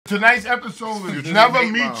Tonight's episode is Never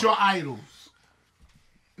Meet Your Idols.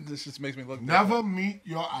 This just makes me look. Never meet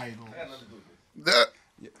your idols.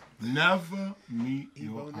 Never meet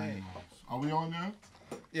your idols. Are we on there?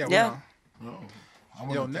 Yeah. Yeah. Oh,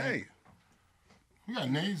 Yo, Nay. We got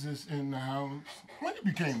Nazes in the house. When it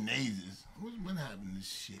became Nazes? When happened this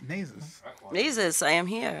shit? Nazes. Jesus, I am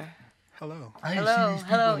here. Hello. I ain't Hello, seen these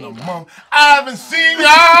people hello, in a Eva. month. I haven't seen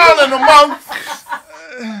y'all in a month.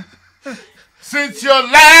 Since your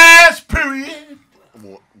last period.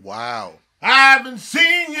 Wow. I haven't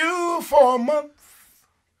seen you for a month.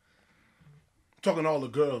 I'm talking to all the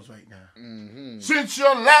girls right now. Mm-hmm. Since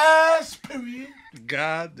your last period.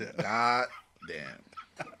 God damn. God damn.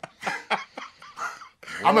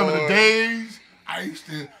 I remember the days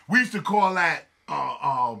we used to call that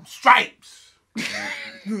stripes. We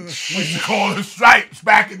used to call it stripes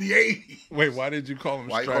back in the 80s. Wait, why did you call them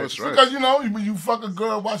Why you call it stripes? stripes? Because, when you fuck a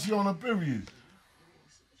girl while she on her period.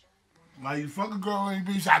 Like, you fuck a girl and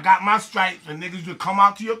you say, I got my stripes, and niggas would come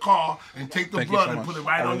out to your car and take the Thank you blood so and much. put it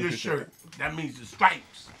right I on really your appreciate shirt. That means the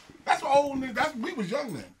stripes. That's what old niggas, we was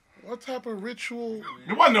young then. What type of ritual?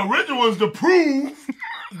 It wasn't the original, it was to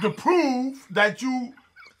prove that you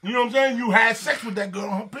know what I'm saying, you had sex with that girl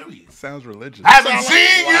on her period. Sounds religious. Haven't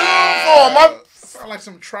seen you for a month. Sound like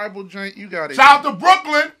some tribal joint you got it. Shout out to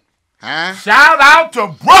Brooklyn. Huh? Shout out to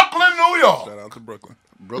Brooklyn, New York. Shout out to Brooklyn.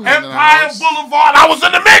 Brooklyn in the Empire house. Boulevard, I was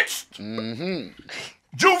in the midst. Mm-hmm.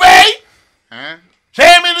 Juve, Huh?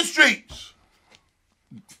 Jam in the streets.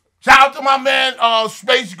 Shout out to my man,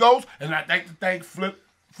 Space Ghost, and I'd like to thank Flip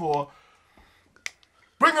for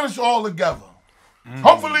bringing us all together.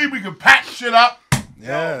 Hopefully we can pack shit up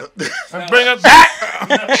Yeah. and bring it back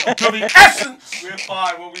to the essence. We're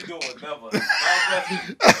fine. What we doing? Never. God bless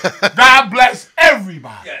you. God bless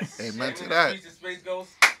everybody. Yes. Amen to Amen. that. Jesus, Space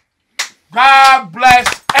Ghost. God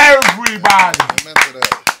bless everybody. Amen to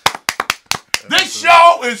that. This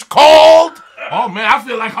show is called. Oh man, I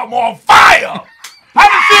feel like I'm on fire. I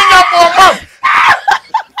haven't seen y'all for a month.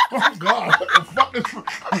 Oh God, what the fuck is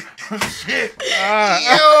shit?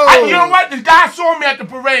 You know what? The guy saw me at the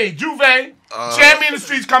parade. Juve, Jam in the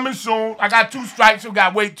streets coming soon. I got 2 strikes. So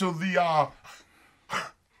gotta wait till the.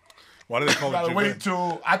 Why do they call it Gotta Juve? wait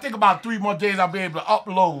till I think about 3 more days I'll be able to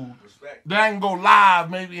upload. Then I can go live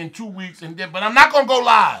maybe in 2 weeks, and then. But I'm not gonna go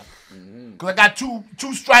live because I got two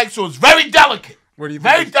strikes, so it's very delicate. Where do you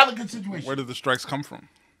think Very this- delicate situation. Where did the strikes come from?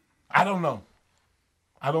 I don't know.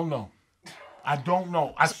 I don't know.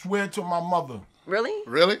 I swear to my mother. Really?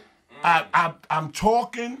 Really? I'm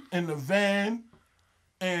talking in the van,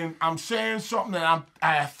 and I'm saying something that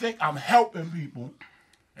I think I'm helping people,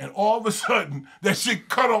 and all of a sudden that shit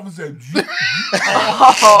cut off and said,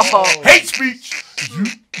 hate speech.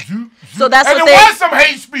 So that's And what there they. was some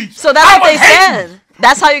hate speech. So that's I what they was hating. said.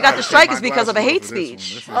 That's how you got the Take strike my is because of a glasses hate off for this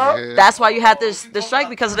speech. one. This one here. That's why you had the strike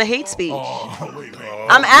because of the hate speech. Oh, wait.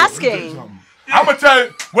 I'm asking. I'm going to tell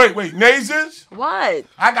you. Wait. Nazes? What?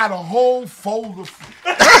 I got a whole folder.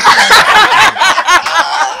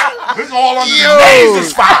 This is all under the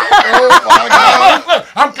Nazes file. Oh my God. Look,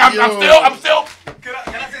 I'm still. Can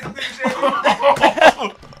I say something, Jay?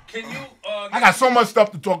 Can you? I got so much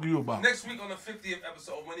stuff to talk to you about. Next week on the 50th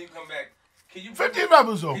episode, when you come back, can you? 50th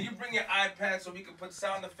episode. Can you bring your iPad so we can put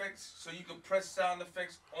sound effects? So you can press sound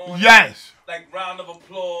effects on. Yes. Like round of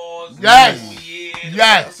applause. Yes. New Year,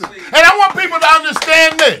 Yes. please. And I want people to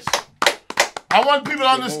understand this. I want people to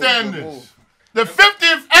understand Good this. move. The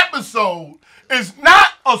 50th episode is not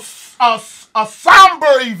a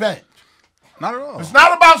somber event. Not at all. It's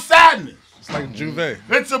not about sadness. It's like Juve.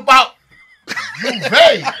 It's about Juve.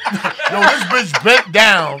 Yo, this bitch bent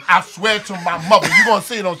down. I swear to my mother. You're going to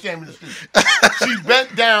see it on Shampoo in the street. She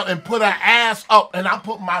bent down and put her ass up, and I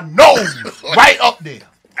put my nose right up there.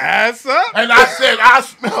 Ass up. And I said, I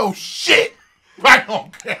smell shit right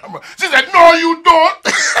on camera. She said, no, you don't.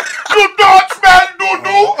 You don't smell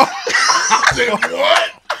doo-doo. I said, what?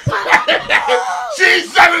 She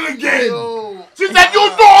said it again. Yo. She said, you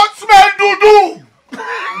don't smell doo-doo.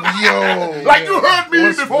 Yo. Like you heard me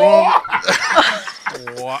What's before.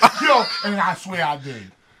 Wow. Yo, and I swear I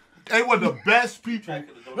did. They were the best people.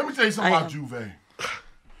 Let me tell you something about Juve.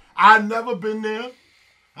 I've never been there.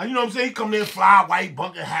 You know what I'm saying? He come there, fly, white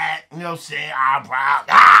bucket hat, you know what I'm saying? Eyebrow,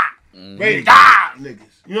 ready to die,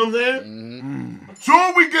 niggas. You know what I'm saying?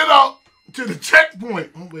 Soon we get up to the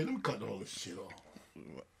checkpoint. Oh, wait, let me cut all this shit off.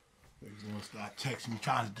 Niggas gonna start texting me,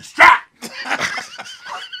 trying to distract.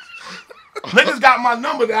 Niggas got my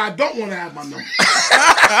number that I don't want to have my number.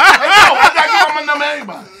 I got my number to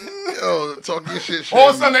anybody. Yo, talk your shit. All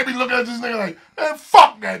of a sudden they be looking at this nigga like, man,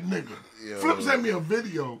 fuck that nigga. Yo. Flip sent me a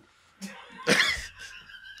video.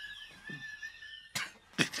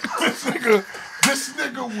 This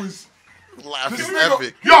nigga was. Laugh This is nigga,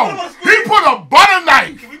 epic. yo, he put a butter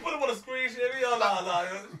knife. Can we put him on a screen? Nah.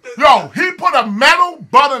 Yo, he put a metal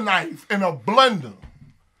butter knife in a blender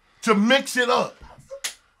to mix it up.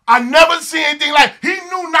 I never seen anything like. He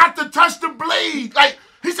knew not to touch the blade. Like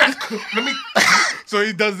he said, let me. So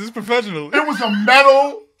he does this professional. It was a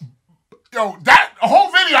metal. Yo, that whole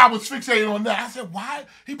video I was fixated on that. I said, why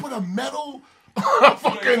he put a metal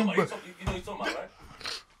fucking. You know what you're talking about, right?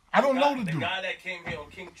 I don't know the The dude. guy that came here on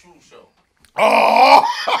King True show. Oh,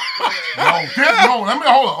 no, let me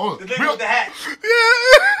hold on. The nigga with the hat.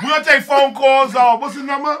 We're gonna take phone calls. What's the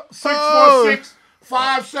number?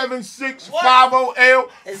 646-576-50L.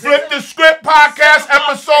 Flip the Script Podcast,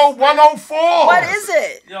 episode 104. What is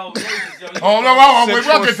it? Yo. Oh, no, wait,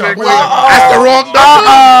 we'll get that. That's the wrong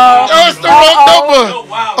number. That's the wrong number. Yo,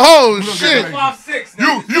 wow. Oh shit. 5'6".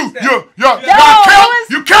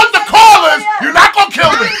 You killed the callers. You're not gonna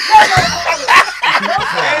kill me.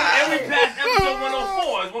 And we passed episode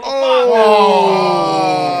 104. It's 105.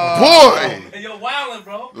 Oh boy. And you're wildin',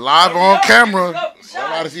 bro. Live on camera. I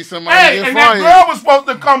gotta see somebody Hey, get and that fired. girl was supposed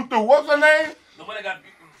to come through. What's her name? The one that got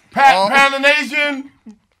beaten. Panamanian.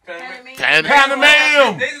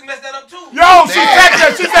 Panamanian. They just messed that up too. Yo, she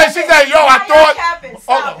said, yo, I thought.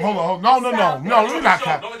 Stop Hold on. No, we're not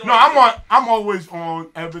capping. No, I'm always on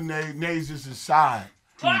Evan Nazis' side.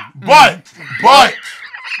 But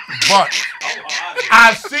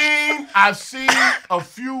I've seen a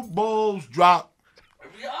few balls drop,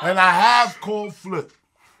 and I have called flip.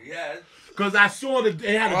 Yeah. Because I saw that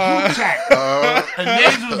they had a group chat. And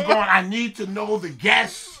Nazis was going, I need to know the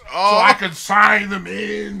guests so I can sign them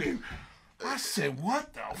in. And I said,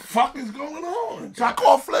 what the fuck is going on? So I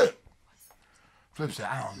called Flip. Flip said,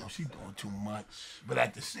 I don't know, she's doing too much. But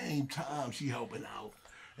at the same time, she helping out.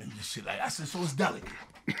 And just shit like I said, so it's delicate.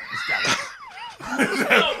 It's delicate.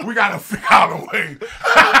 We gotta figure out a way.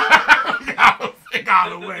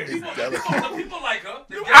 People like her.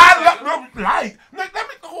 Let me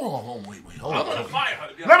hold on.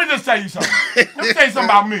 Let me just tell you something. Let me tell you something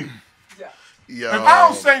about me. Yo. If I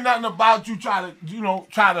don't say nothing about you, try to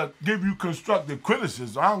give you constructive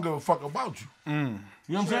criticism, I don't give a fuck about you. You know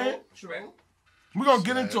what I'm saying? True. We're gonna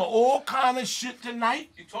get into all kind of shit tonight.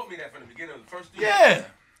 You told me that from the beginning of the first two. Yeah.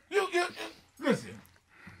 You listen.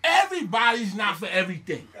 Everybody's not for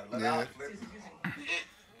everything. Yeah.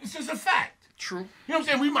 It's just a fact. True. You know what I'm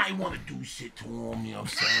saying? We might want to do shit to him, you know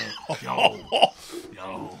what I'm saying?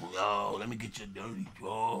 Yo, let me get your dirty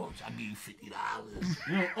drugs. I'll give you $50.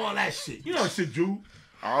 You know, all that shit. You know what shit, Jude?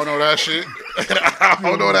 I don't know that shit. I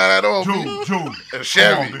don't know that at all. Jude.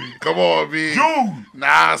 Chevy. Come on, B. Jude.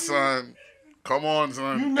 Nah, son. Come on,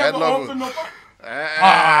 son. You never offered no...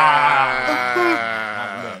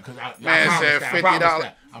 Man said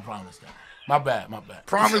 $50. I promise that. My bad.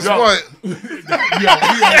 Promise Yo. what? We never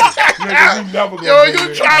gonna Yo, do you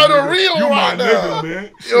that, trying to nigga. reel You right my now. nigga,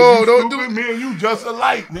 man. Yo, You don't stupid, do- me and you just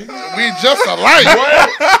alike, nigga. We just alike.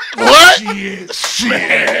 What?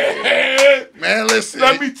 Shit. Man, listen.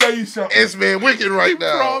 Let me tell you something. It's been wicked right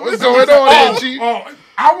now. What's Let me going tell- on there, G?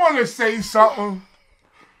 I want to say something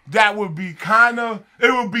that would be it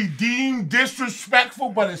would be deemed disrespectful,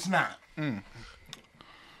 but it's not.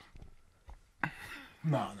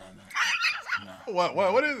 No.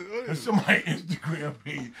 What is it? It's somebody Instagram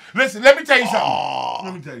page. Listen, let me tell you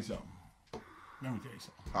something.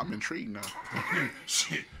 I'm intrigued now.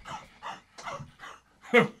 Shit.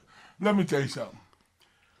 Let me tell you something.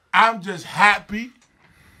 I'm just happy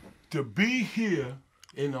to be here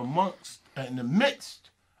in the midst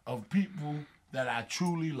of people that I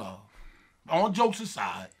truly love. All jokes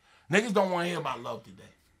aside, niggas don't want to hear about love today.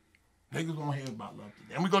 And we're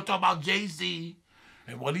going to talk about Jay-Z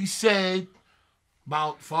and what he said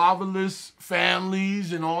about fatherless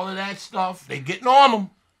families and all of that stuff. They getting on him.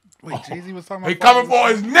 Wait, Jay-Z was talking about... They coming for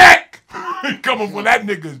his neck. He coming for that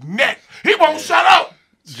nigga's neck. He won't shut up.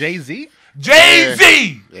 Jay-Z?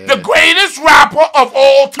 Jay-Z, the greatest rapper of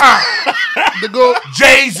all time. The go.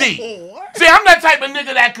 Jay-Z. See, I'm that type of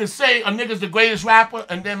nigga that could say a nigga's the greatest rapper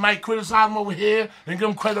and then might criticize him over here and give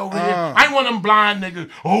him credit over here. I ain't one of them blind niggas.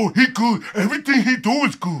 Oh, he good. Everything he do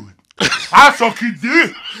is good. I suck he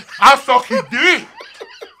did.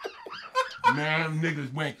 Man,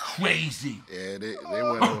 niggas went crazy. Yeah, they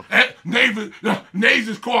went off.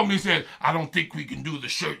 Nazis called me and said, I don't think we can do the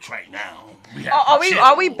shirts right now. Are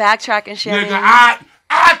we backtracking, Sherry? Nigga,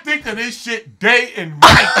 I think of this shit day and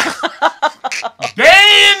night. Day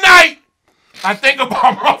and night. I think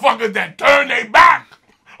about motherfuckers that turn their back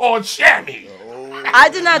on Sherry. I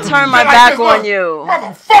did not turn my Like back this, on you.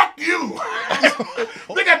 Motherfuck you.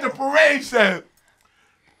 Look at the parade said,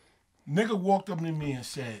 Nigga walked up to me and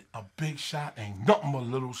said, a big shot ain't nothing but a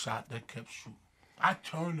little shot that kept shooting. I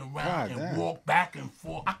turned around and walked back and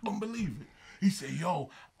forth. I couldn't believe it. He said, yo,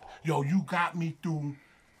 you got me through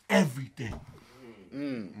everything.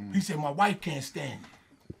 He said, my wife can't stand you.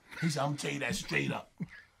 He said, I'm going to tell you that straight up.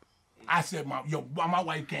 I said, my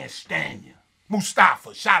wife can't stand you.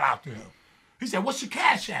 Mustafa, shout out to him. He said, what's your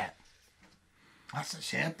cash at? I said,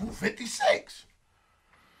 Shampoo 56.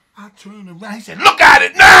 I turned around. He said, look at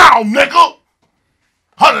it now, nigga.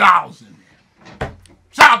 $100 in there.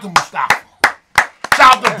 Shout out to Mustafa.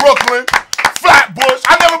 Shout out to Brooklyn, Flatbush.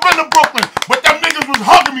 I never been to Brooklyn, but them niggas was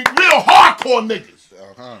hugging me, real hardcore niggas.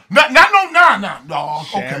 No.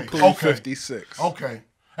 Shampoo 56. Okay.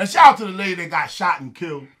 And shout out to the lady that got shot and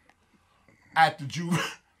killed at the Jew.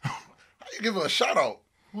 How you give her a shout out?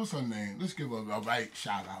 What's her name? Let's give her a right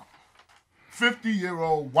shout out.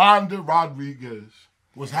 50-year-old Wanda Rodriguez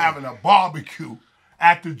was having a barbecue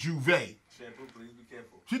at the Juve. Shampoo, please be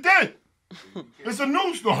careful. She did. It's a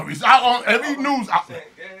news story. It's out on every news outlet.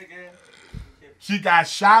 She got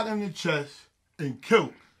shot in the chest and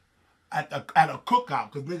killed at a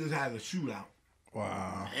cookout because niggas had a shootout.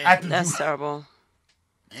 Wow. At the That's terrible.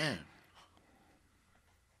 Man.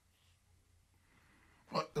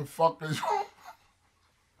 What the fuck is wrong?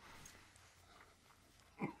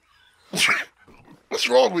 What's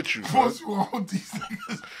wrong with you, son? What's wrong with these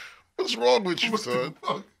niggas? What's wrong with you, What son? the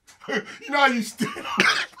fuck? You know how you still...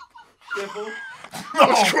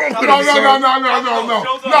 What's wrong with No. him, son? No.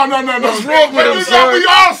 What's wrong with him, We son?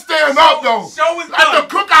 all stand up, though. Show is At done. the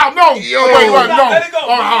cookout, no. Yo. Wait, no. Let it go. All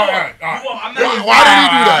right. I'm Yo, not. why did he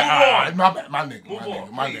do that? All right. My bad. My nigga. Move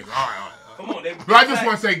on, My please. nigga. All right. Come on, they But I just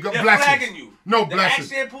want to say they're blessings. flagging you. No, The blessings.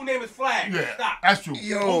 Shampoo name is flag. Yeah, Stop. that's true.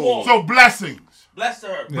 Yo. So blessings. Bless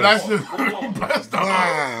her. Blessings. Move on. Bless the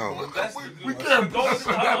Wow. Bless We can't bless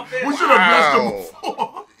her now. her. We should have blessed her Wow.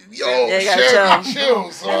 before. Yo, Yeah, you gotta Shabby, chill.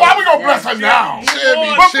 chill, son. Well, why we gonna bless her now?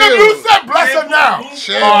 Shabby, But Flip, you chill. said bless her now.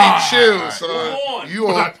 Shabby, chill, Move son. on. You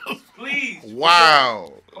are... Please.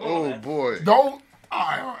 Wow. on, Oh, man. boy. Don't. All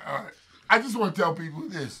right. I just want to tell people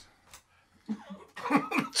this.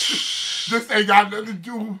 This ain't got nothing to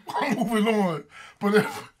do. I'm moving on. But if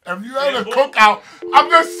you had a cookout, I'm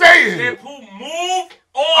just saying. Shampoo, move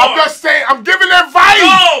on. I'm just saying. I'm giving advice.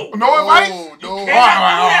 No advice. No. All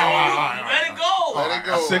right. Let it go. Let it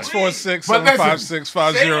go.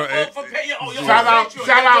 646-756-508.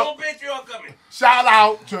 Shout out. Patreon coming. Shout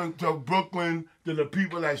out to Brooklyn, to the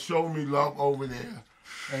people that showed me love over there.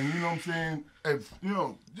 And you know what I'm saying? If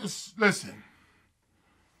just listen.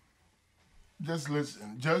 Just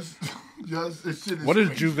listen. Just this shit is What does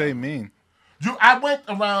crazy. Juve mean? I went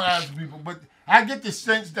around asking people, but I get the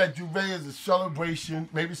sense that Juve is a celebration.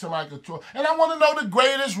 Maybe somebody could talk. And I want to know the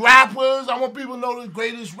greatest rappers. I want people to know the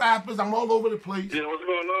greatest rappers. I'm all over the place. Yeah, what's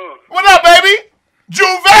going on? What up, baby?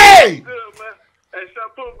 Juve! Good, man. Hey,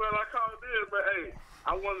 Shampoo, man, I called in, but hey,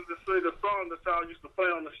 I wanted to sing a song that y'all used to play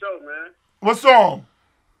on the show, man. What song?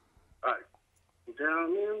 All right.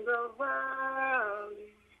 Down in the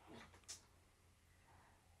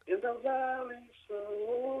valley so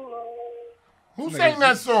low. Who sang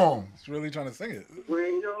that song? He's really trying to sing it.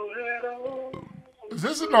 Bring your head on. Is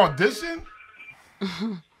this an audition?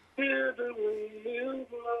 Hear the wind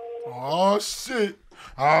blow. Oh, shit.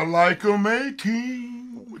 I like 'em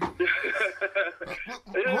 18. What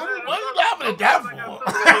are you laughing at that for?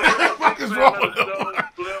 What is wrong with them? I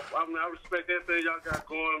mean, I respect everything y'all got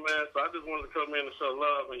going, man. So I just wanted to come in and show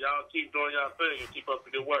love, and y'all keep doing y'all thing and keep up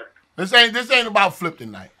the good work. This ain't about Flip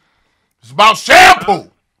tonight. It's about Shampoo.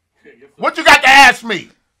 What you got to ask me?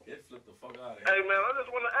 Get Flip the fuck out of Hey, here. man, I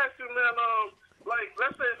just want to ask you, man, like,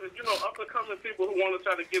 let's say, up and coming people who want to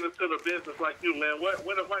try to get into the business like you, man,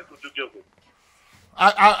 what advice would you give them?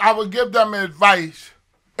 I would give them advice.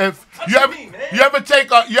 If What you you ever mean, man? you ever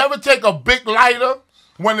take a big lighter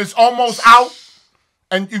when it's almost out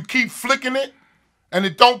and you keep flicking it and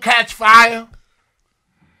it don't catch fire?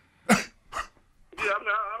 Yeah, I mean, I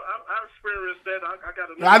experienced that. I got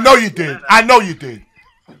to I know you did. I know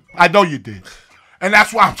you did. And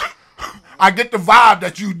that's why I get the vibe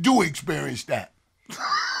that you do experience that.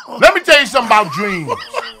 Let me tell you something about dreams. Why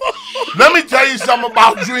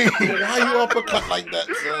you uppercut like that,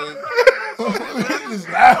 son?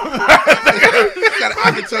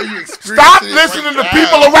 I can tell you experience. Stop listening to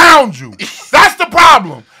people around you. That's the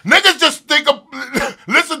problem. Niggas just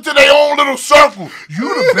listen to their own little circle. You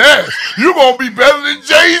the best. You gonna be better than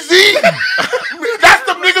Jay-Z. That's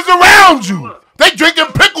the niggas around you. They drinking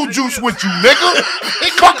pickle juice with you, nigga.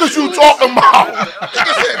 Fuck is you talking about?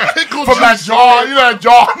 Pickle From that juice, jar, you know that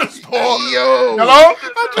jar in the store. Yo. Hello?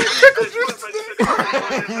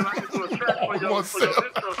 I can do a track for your myself. For your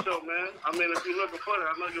intro show, man. I mean, if you're looking for it,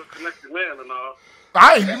 I know you're a connected man and all.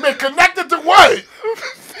 You been connected to what?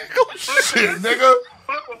 Shit, nigga.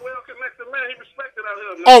 Flip a well-connected man. He respected out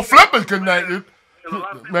here, man. Oh, Flip is connected. And a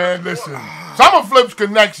lot of people Man, like to listen. work. Some of Flip's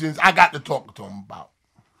connections I got to talk to him about.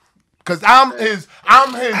 Cause I'm his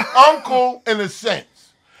uncle in a sense.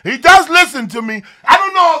 He does listen to me. I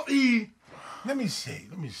don't know if he. Let me see.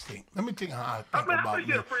 Let me think. Let me think how I think I about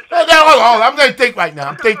appreciate this. it. Hold on. I'm gonna think right now.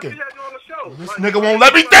 I'm Because thinking. he had you on the show. This Like, nigga won't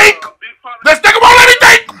let me think. be part of This nigga won't let me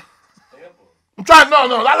think. I'm trying.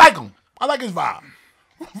 No. I like him. I like his vibe.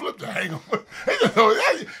 Flip the hang on.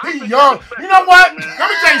 He young. You know what? Let me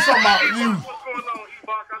tell you something about you. What's going on,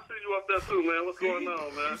 E-Bach? I see you up there too, man. What's going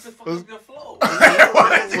on, man? It's a fucking good flow.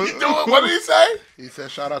 What did he say? He said,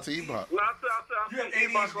 "Shout out to Ebot." No, I You have see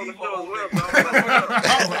E-Bach on the ADHD show as well, bro.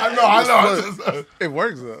 I know. It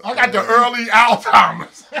works though. I got the early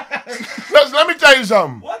Alzheimer's. Let me tell you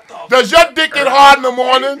something. What the? Does your dick get hard in the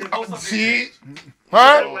morning? See?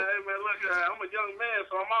 Huh? Hey, man, look, I'm a young man,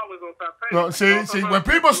 so I'm always on top of No, see, when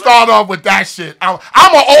people start off with that shit, I'm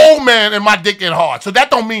an old man and my dick get hard, so that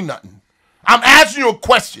don't mean nothing. I'm asking you a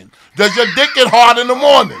question. Does your dick get hard in the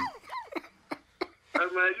morning? Hey, man, you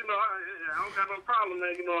know, I don't got no problem,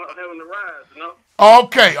 man, you know, having the rise, you know?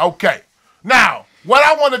 Okay. Now, what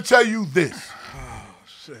I want to tell you this. Oh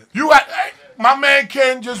shit. Hey, my man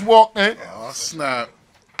Ken just walked in. Oh snap!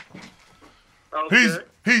 Okay.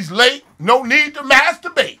 He's late. No need to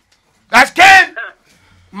masturbate. That's Ken,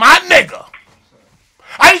 my nigga.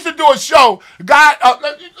 I used to do a show. God,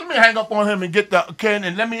 let me hang up on him and get the Ken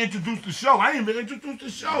and let me introduce the show. I didn't even introduce the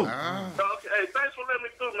show. Okay, hey, thanks for letting me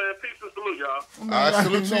through, man. Peace and salute, y'all. I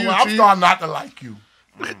salute to you, I'm Chief. starting not to like you.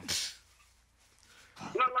 Not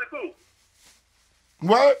like who?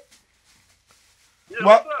 What? Yeah,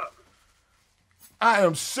 What? what's up? I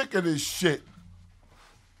am sick of this shit.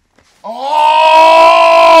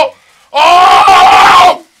 Oh!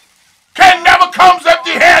 Ken never comes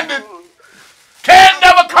empty-handed. Ken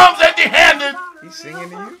never comes empty-handed. He's singing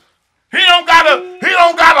to you? He don't got a,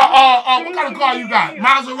 what kind of car you got?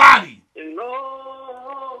 Maserati. You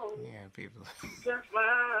know, Yeah, people. that's mine.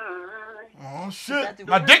 Oh, shit.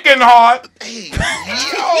 My dick getting hard.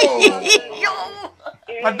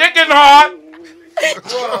 My dick getting hard.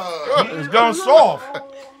 It's going soft.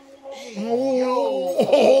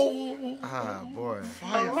 Ah, boy.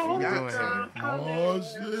 What you doing here? Oh,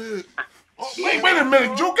 shit. Wait a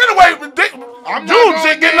minute, Jude. Get away from dick. Jude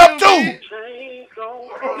shit getting up, too.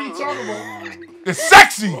 What are you talking about? It's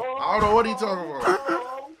sexy. I don't know what he talking about.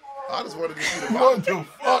 I just wanted to see the What the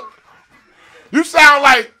fuck? You sound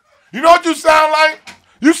like, you know what you sound like?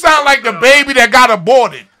 You sound like the baby that got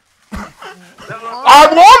aborted. I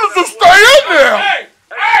wanted to stay in there. Hey!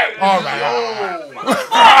 All right.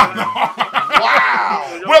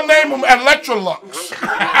 Wow. We'll name him Electrolux.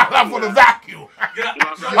 For the vacuum.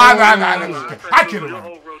 I kid him.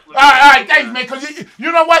 All right, thanks, man. Because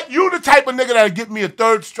you know what? You the type of nigga that'll get me a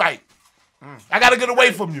third strike. I got to get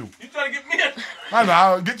away from you. You trying to get me a... I know,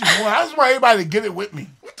 I'll get you more. I just want everybody to get it with me.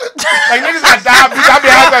 Like, niggas got diabetes. I be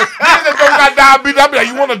like, niggas that don't got diabetes, I be like,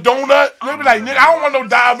 you want a donut? They be like, nigga, I don't want no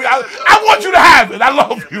diabetes. I want you to have it. I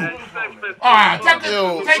love you. All right,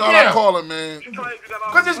 Yo, take shout care. out calling, man.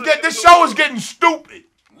 Because this show is getting stupid.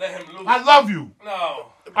 Let him loose. I love you. No.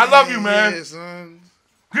 I love you, man. Yeah, son.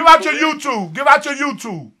 Give out your YouTube. Give out your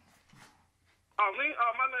YouTube. Oh, me?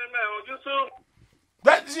 Oh, my name, man, on YouTube?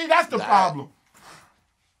 That's the problem.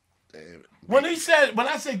 Damn it. When I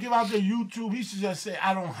say give out their YouTube, he should just say,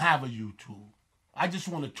 I don't have a YouTube. I just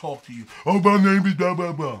want to talk to you. Oh, my name is blah,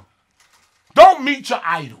 blah, blah. Don't meet your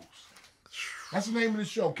idols. That's the name of the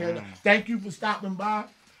show, Ken. Thank you for stopping by.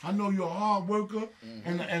 I know you're a hard worker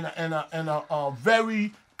and a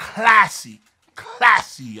very classy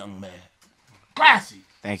young man. Classy.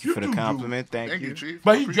 Thank you for the do compliment. Thank you, Chief.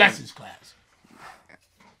 But he dresses classy.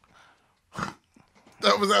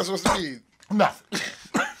 That supposed to be? Nothing.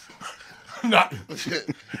 Nothing.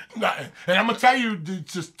 And I'm going to tell you the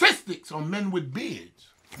statistics on men with beards.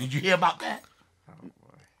 Did you hear about that?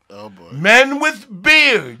 Oh, boy. Men with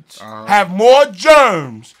beards have more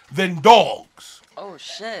germs than dogs. Oh,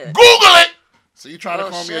 shit. Google it! So you trying to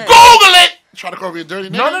call me a shit. Google it! trying to call me a dirty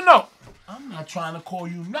nigga? No. I'm not trying to call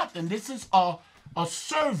you nothing. This is a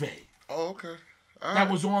survey Oh, okay. All that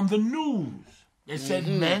right. was on the news. It said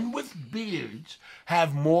men with beards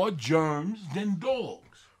have more germs than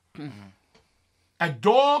dogs. A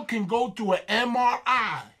dog can go through an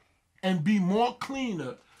MRI and be more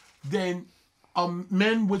cleaner than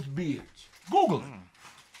men with beards. Google it.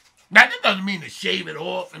 Now, that doesn't mean to shave it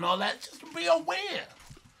off and all that. Just to be aware.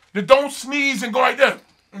 That don't sneeze and go like that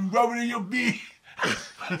and rub it in your beard.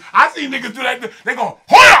 I see niggas do that. They go,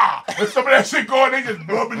 hoya! And some of that shit going, they just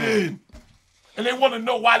rub it in. And they want to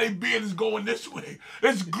know why their beard is going this way.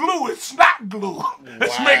 It's glue. It's not glue.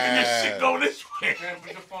 It's making this shit go this way. Man,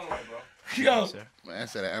 put your phone away, bro. Yo. Man, I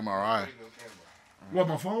said an MRI. What,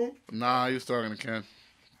 my phone? Nah, you was talking to Ken.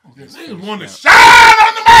 Niggas want to shine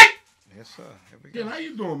on the mic. Yes, sir. Here we Ken, go. how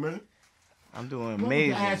you doing, man? I'm doing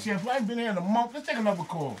Amazing. amazing. I ain't been here in a month. Let's take another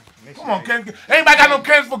call. Come on, Ken. Anybody got no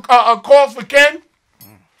Kens for calls for Ken?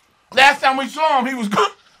 Last time we saw him, he was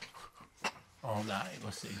good. Oh, nah, I ain't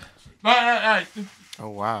gonna say that shit. All right. Oh,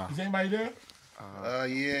 wow. Is anybody there?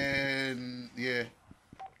 Yeah.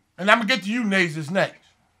 And I'm gonna get to you, Nazes, next.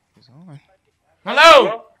 He's on.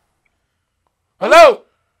 Hello? Hello?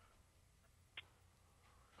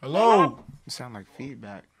 Hello? You sound like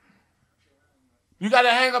feedback. You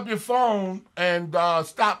gotta hang up your phone and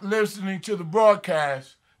stop listening to the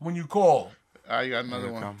broadcast when you call. You got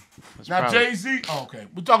another one. Now, Jay-Z? Oh, okay.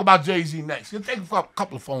 We'll talk about Jay-Z next. We'll take a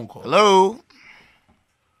couple of phone calls. Hello?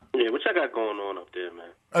 Yeah, what y'all got going on up there, man?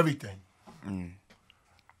 Everything.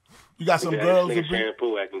 You got some girls Nigga that bring...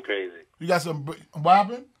 Shampoo acting crazy. You got some... What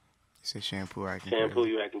happened? You said shampoo acting Shampoo, crazy.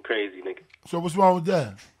 you acting crazy, nigga. So what's wrong with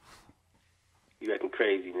that? You acting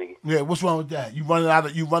crazy, nigga. Yeah, what's wrong with that? You running out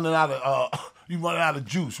of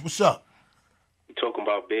juice. What's up? You talking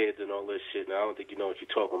about beds and all this shit, and I don't think you know what you're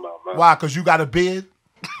talking about, man. Why? Because you got a bed?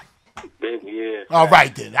 Bed, yeah. All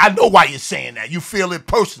right, then. I know why you're saying that. You feel it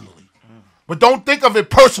personally. But don't think of it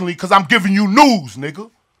personally because I'm giving you news,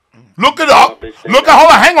 nigga. Look it up. Hold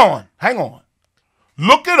on. Hang on.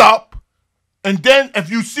 Look it up. And then if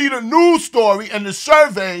you see the news story and the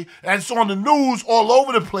survey that's on the news all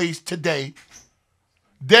over the place today,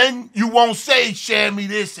 then you won't say, share me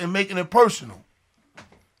this and making it personal.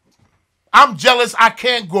 I'm jealous I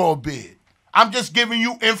can't grow a beard. I'm just giving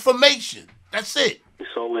you information. That's it. It's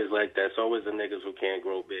always like that. It's always the niggas who can't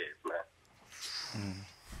grow beards, man.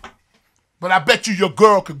 But I bet you your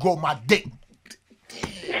girl could grow my dick.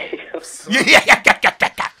 Yeah.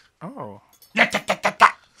 Oh.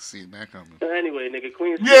 See that coming. Anyway, nigga,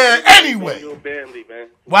 Queen's... Yeah, anyway. Manuel Badley, man.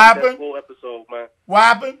 What happened? That whole episode, man. What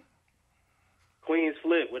happened? Queen's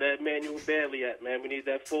Flip, where that Manuel Badley at, man? We need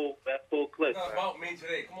that full clip, It's not man. about me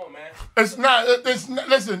today. Come on, man. It's not. Listen.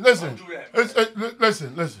 Don't do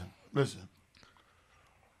that, Listen.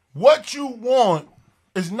 What you want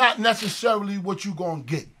is not necessarily what you gonna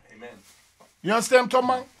get. Amen. You understand what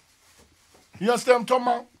I'm talking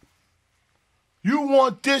about? You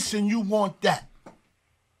want this and you want that.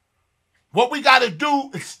 What we gotta do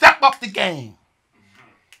is step up the game.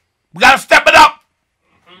 We gotta step it up.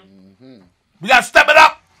 We gotta step it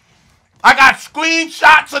up. I got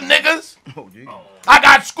screenshots of niggas. I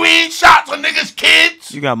got screenshots of niggas'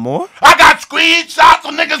 kids. You got more? I got screenshots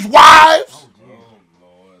of niggas' wives.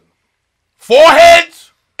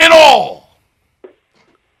 Foreheads and all.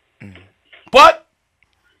 But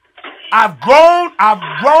I've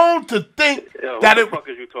grown to think that it. What the fuck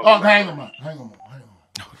is you talking Oh, about? hang on.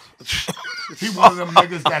 He one of them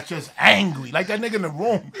niggas that's just angry. Like that nigga in the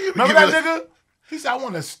room. Remember that nigga? He said, I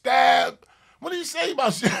want to stab. What did he say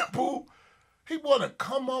about Shampoo? He want to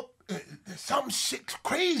come up, some shit,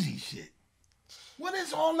 crazy shit. What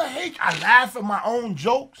is all the hate? I laugh at my own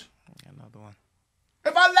jokes. Another one.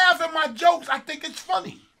 If I laugh at my jokes, I think it's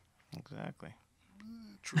funny. Exactly.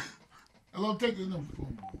 True. Hello, take this number.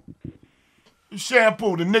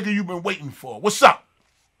 Shampoo, the nigga you've been waiting for. What's up?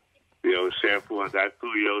 Yo, Shampoo, I got two.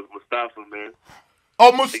 Yo, it's Mustafa, man.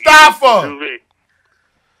 Oh, Mustafa,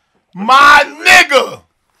 my nigga.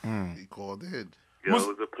 He called in. Yo, it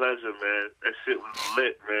was a pleasure, man. That shit was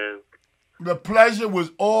lit, man. The pleasure was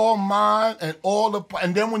all mine and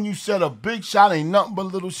then when you said a big shot ain't nothing but a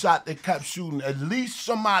little shot that kept shooting, at least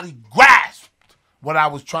somebody grasped what I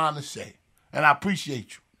was trying to say. And I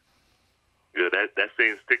appreciate you. Yeah, that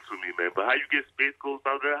saying sticks with me, man. But how you get Space Ghost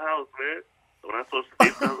out of their house, man? When I saw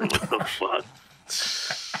Space, I was like, what the fuck?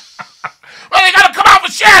 Well, they gotta come out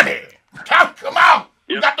for Shabby. Come out.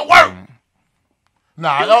 You got to work.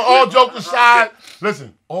 Nah, all jokes aside,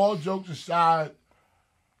 listen, all jokes aside,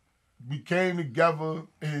 we came together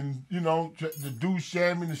and, the dude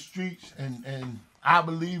shared me in the streets and I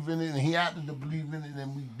believe in it and he happened to believe in it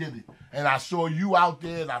and we did it. And I saw you out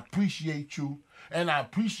there and I appreciate you and I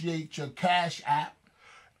appreciate your Cash App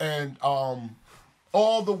and all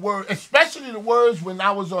the words, especially the words when I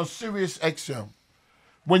was on Sirius XM.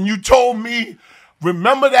 When you told me,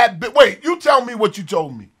 remember that bit. Wait, you tell me what you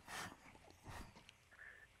told me.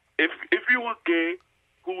 If you were gay,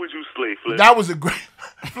 who would you slay, Flip? That was a great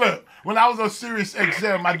Flip. When I was on Sirius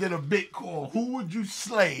XM, I did a bit called "Who Would You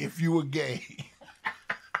Slay If You Were Gay?"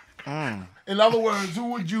 In other words,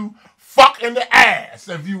 who would you fuck in the ass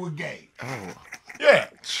if you were gay? Yeah.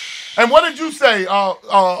 And what did you say?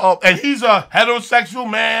 And he's a heterosexual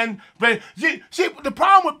man. But see, the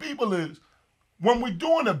problem with people is when we're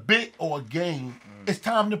doing a bit or a game, it's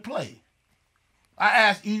time to play. I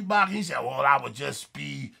asked Ebach, he said, well, I would just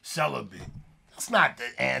be celibate. That's not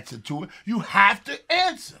the answer to it. You have to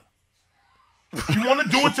answer. You want to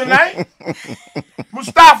do it tonight?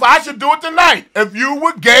 Mustafa, I should do it tonight. If you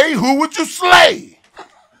were gay, who would you slay?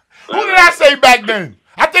 Who did I say back then?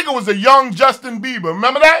 I think it was a young Justin Bieber.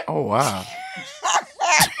 Remember that? Oh, wow.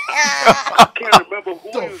 I can't remember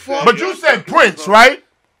who you said. But you said Prince, right?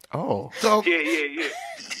 Oh. Yeah.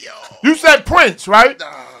 You said Prince, right?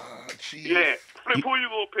 Yeah. Flip, who you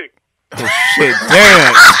gonna pick? Oh, shit,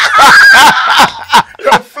 damn.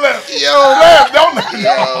 Yo, Flip.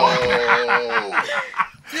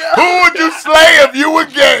 Who would you slay if you were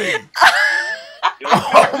gay?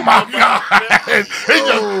 Oh my God!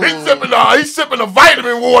 He's sipping a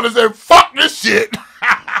vitamin water and saying, "Fuck this shit."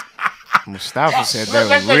 Mustafa said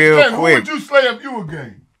that real quick. Who would you slay if you were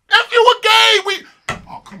gay? If you were gay,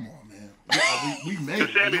 oh, come on, man. We made it.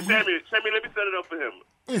 Sammy, let me set it up for him.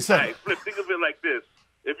 Alright, Flip, think of it like this.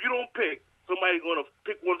 If you don't pick, somebody's going to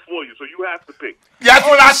pick one for you, so you have to pick. Yeah, that's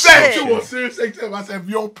what I said, too. On Serious XM, I said, if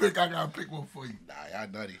you don't pick, I got to pick one for you. Nah, y'all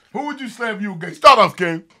nutty. Who would you slay if you were gay? Start off,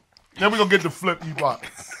 King. Then we're going to get the Flip you bought.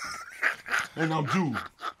 And I'm Jew.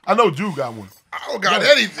 I know Jew got one. I don't got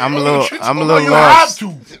anything. I'm a little You lost. have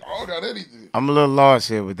to. I don't got anything. I'm a little lost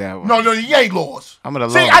here with that one. No, you ain't lost. I'm at a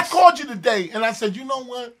See, loss. I called you today, and I said, you know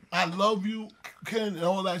what? I love you, Ken, and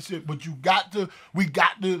all that shit, but we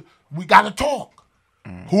got to talk.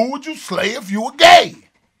 Who would you slay if you were gay?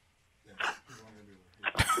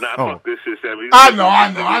 Nah, fuck this shit, Sammy. I know.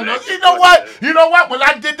 You know what? When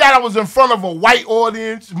I did that, I was in front of a white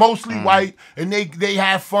audience, mostly white, and they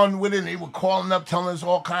had fun with it. And they were calling up, telling us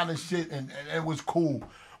all kind of shit, and it was cool.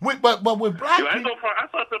 But with black people, I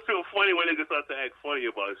start to feel funny when niggas start to act funny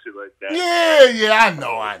about shit like that. yeah, I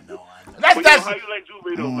know. That's how you like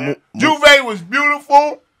Juve though, man? Juve was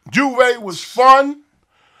beautiful. Juve was fun.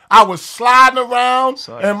 I was sliding around,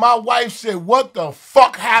 and my wife said, "What the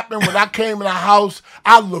fuck happened when I came in the house?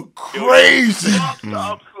 I look crazy." Stop,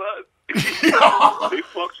 son. They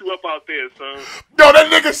fucked you up out there, son. No,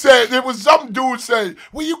 that nigga said, there was some dude said,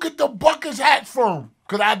 where you get the Buckers hat from?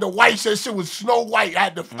 Because I had the white shit was Snow White. I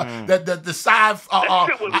had the side. That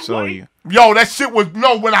shit was white. Yo, that shit was,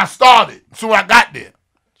 when I started. So I got there.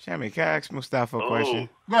 Shammy, can I ask Mustafa a question?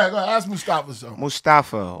 Go ahead, ask Mustafa something.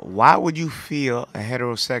 Mustafa, why would you feel a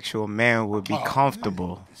heterosexual man would be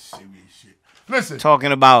comfortable Serious shit. Listen.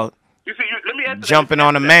 talking about You see, let me answer jumping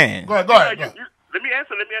on a man? Go ahead. Let me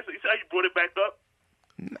answer. You see how you brought it back up?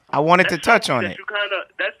 I wanted to touch on it. You kind of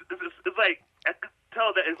it's like I could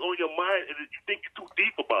tell that it's on your mind and you think you're too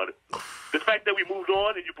deep about it. The fact that we moved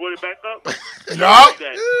on and you brought it back up.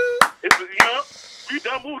 We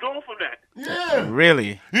done moved on from that. Yeah.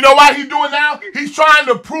 Really? You know why he's doing now? He's trying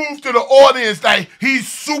to prove to the audience that he's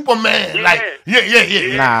Superman.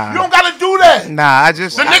 Yeah. Nah. You don't gotta do that. Nah, I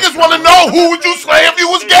just... The niggas want to know who would you slay if you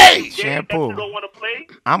was gay. Shampoo. You don't want to play?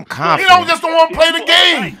 I'm You confident. don't just want to play the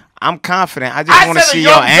game. I'm confident. I just want to said a see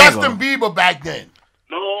your young angle. Justin Bieber back then.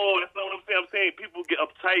 No, that's not what I'm saying. I'm saying people get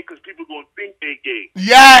uptight because people gonna think they gay.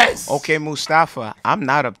 Yes. Okay, Mustafa, I'm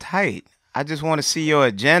not uptight. I just want to see your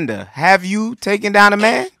agenda. Have you taken down a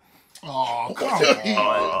man? Oh, come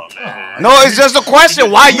on. No, it's just a question.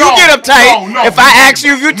 Why you get uptight if I ask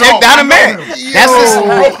you if you take down a man?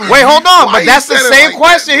 Wait, hold on. But that's the same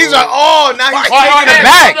question. He's like, oh, now he's taking it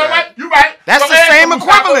back. You right. That's the same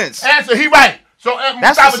equivalence. Answer. He right. So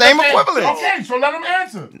that's the same equivalence. Okay, so let him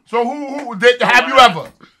answer. So who did have you ever?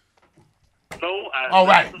 No, all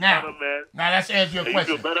right, now that's answer your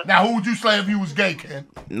question. Now, who would you slay if you was gay, Ken?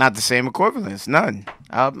 Not the same equivalence, none.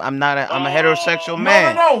 I'm a heterosexual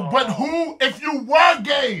man. No, but who, if you were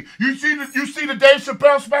gay, you see the Dave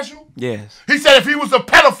Chappelle special? Yes. He said if he was a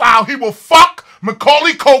pedophile, he will fuck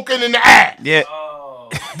Macaulay Culkin in the ass. Yeah.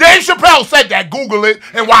 Dave Chappelle said that. Google it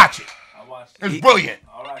and watch it. I watched it. It's brilliant.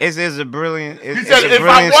 It is a brilliant. He said if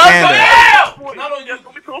I was not on YouTube.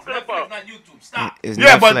 What we talking about? Not YouTube. Stop. It's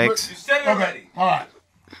Netflix. But you said it already. All right.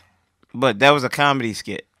 But that was a comedy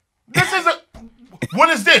skit. This is a. What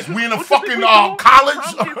is this? We in a fucking college?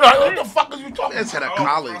 What the fuck are you talking about? It's at a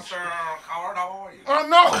college. Oh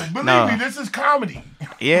no! Believe me, this is comedy.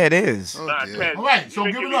 Yeah, it is. All right, so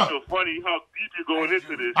give it up. So funny how deep you're going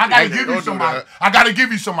into this. I gotta give you somebody. I gotta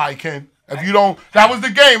give you somebody, Ken. If you don't, that was the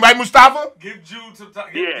game, right, Mustafa? Give Jude some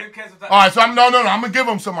time. Yeah. Give Ken some time. All right, so I'm gonna give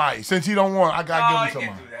him somebody since he don't want. I gotta give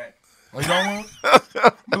him somebody. Can't do that. Oh, you don't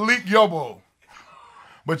want? Malik Yobo.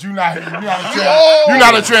 But you're not a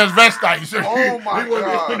transvestite. So Oh my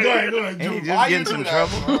God. Go ahead, Ain't he Juve. just getting some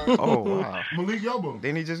trouble? Oh, wow. Malik Yobo.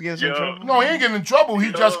 Didn't he just get in some trouble? No, he ain't getting in trouble.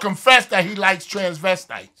 He just confessed that he likes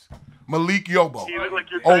transvestites. Malik Yobo. You look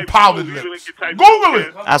like your Oh, type powdered too. You look lips. like your type Google too,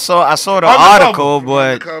 it. man. I saw the Undercover. article,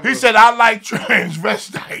 but He said, I like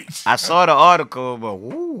transvestites. I saw the article, but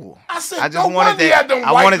ooh. I said, I just no wanted wonder he had them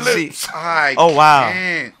I white wanted to see. lips. Oh, wow.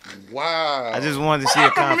 Can't. Wow. I just wanted to see a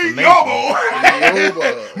Malik confirmation. Yobo.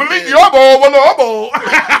 Yoba. Malik Yobo,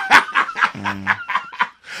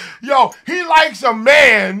 Yo, he likes a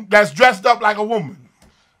man that's dressed up like a woman.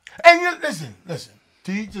 And you, listen.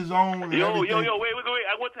 To each his own. And Yo, everything. wait. I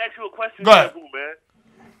want to ask you a question, Go ahead. Shampoo, man.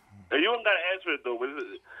 And you don't got to answer it, though. But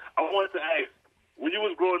I wanted to ask, when you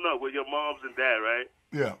was growing up with your moms and dad, right?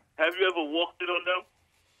 Yeah. Have you ever walked in on them?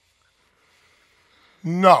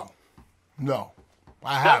 No.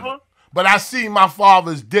 I haven't. But I seen my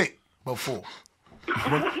father's dick before.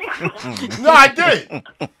 No, I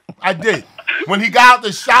did. When he got out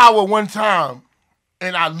the shower one time,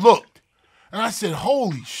 and I looked, and I said,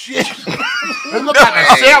 "Holy shit!" It looked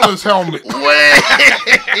like a sailor's helmet. Wait.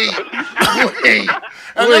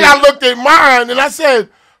 And then I looked at mine, and I said,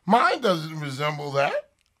 "Mine doesn't resemble that."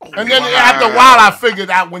 And then after a while, I figured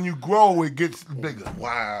out when you grow, it gets bigger.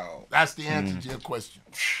 Wow. That's the answer to your question.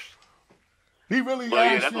 He really Well,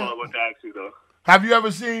 yeah, asked that's you. all I want to ask you, though. Have you ever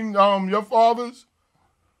seen your father's?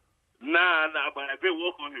 Nah, but I did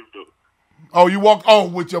walk on him, though. Oh, you walk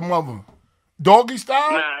with your mother. Doggy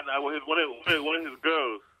style? Nah, with one of his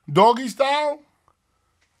girls. Doggy style?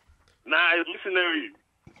 Nah, it's missionary.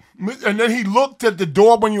 And then he looked at the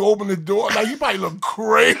door when you opened the door. Like, he probably looked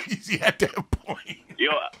crazy at that point. Yo,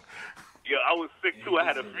 I was sick, too. I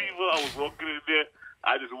had a fever. I was walking in there.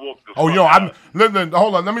 I just walked the Oh, fuck yo, out. listen,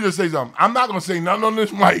 hold on. Let me just say something. I'm not going to say nothing on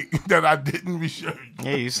this mic that I didn't research.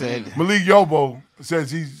 Yeah, you said. Malik Yobo says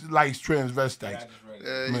he likes transvestites.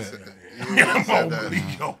 You said Oh, that. Malik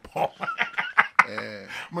Yobo. Yeah.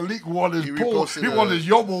 Malik wanted his He pull. reposted He wanted his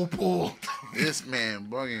Yobo pulled. This man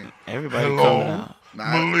bugging. Everybody coming out.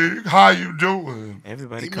 Malik, how you doing?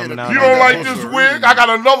 Everybody He coming made a- out. You on don't that. like this wig? I got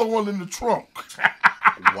another one in the trunk.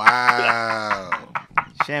 Wow.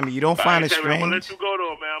 Shammy, you don't find it I'm going to let strange? you go,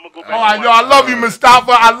 though, man. I'm going to go back. All right, yo, I love you,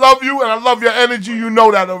 Mustafa. I love you, and I love your energy. You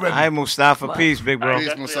know that already. I Mustafa. Peace, big bro.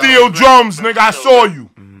 Peace, Mustafa. Steel drums, nigga. I saw you.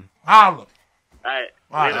 Holla. All right.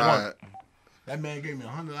 All right, All right. that man gave me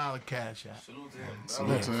 $100 cash out.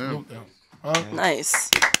 Salute to him. Nice.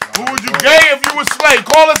 Who would you gay if you were slay?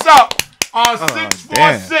 Call us up.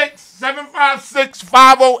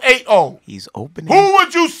 646-756-5080. He's opening. Who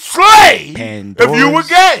would you slay if you were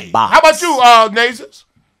gay? box. How about you, Nazis?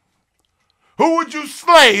 Who would you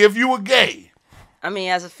slay if you were gay? I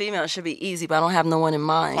mean, as a female, it should be easy, but I don't have no one in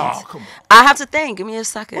mind. Oh, come on. I have to think. Give me a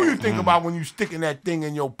second. Who you think about when you sticking that thing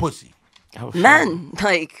in your pussy? Oh, shit. Men,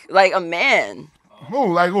 like a man.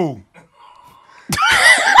 Who? Like who?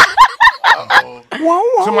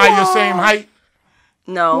 Somebody your same height?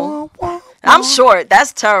 No, I'm short.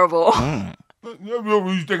 That's terrible. Who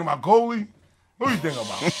you thinking about, Coley? Who you thinking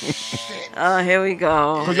about? Oh, here we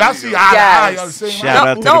go. Because y'all see eye to eye, y'all the same Shout height.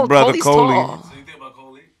 out to the brother Coley's Coley. tall. So you think about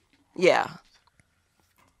Coley? Yeah.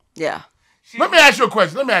 Yeah. Let me ask you a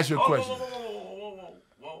question.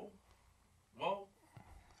 Whoa.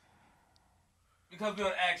 Because we're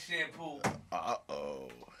on Ask Shampoo. Uh-oh.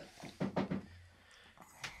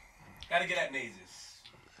 Gotta get at Nazis.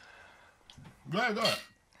 Go ahead.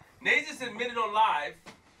 Nazis admitted on live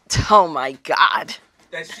Oh my God.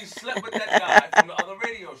 that she slept with that guy from the other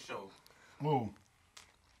radio show. Who?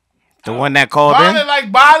 The one that called Body in?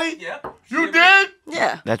 like body? Yeah. You did?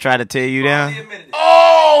 Yeah. That tried to tear you down? He admitted it.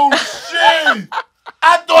 Oh, shit.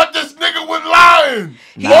 I thought this nigga was lying.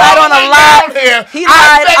 He lied on a lot. He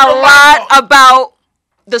lied a lot about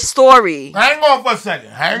the story. Hang on for a second.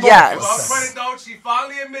 Yes. Well, credit though, she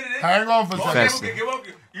finally admitted it. Hang on for a second. Give up.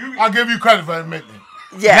 I'll give you credit for admitting it.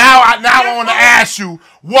 Yeah. Now I want to ask you,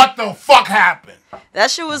 what the fuck happened?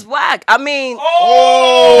 That shit was whack. I mean,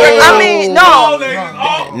 Oh. I mean, no.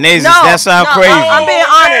 Nazis, No, that sound no, crazy. I'm being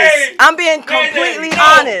honest. Hey. I'm being completely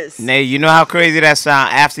honest. Nay, you know how crazy that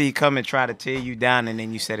sound after he come and try to tear you down and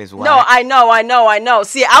then you said it's whack? No, I know.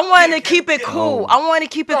 See, I wanted to keep it cool. I wanted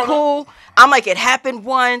to keep it cool. I'm like, it happened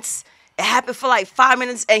once. It happened for like 5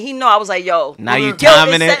 minutes, and he know. I was like, yo. Now you guilt is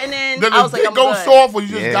timing it? setting in. Did I the was like, dick I'm go good. soft or you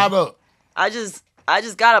just Yeah. got up? I just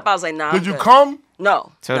got up. I was like, nah. Did I'm you good. come?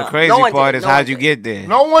 No. So no. the crazy No one part did. is No how'd one you did. get there?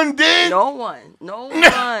 No one did? No one.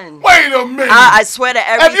 Wait a minute. I swear to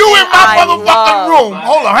everything. if you in my I motherfucking love. room,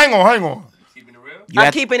 hold on, hang on. Keeping it real? You I'm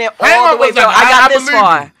had- keeping it Hang all on the for way, a bro. second. I got this believe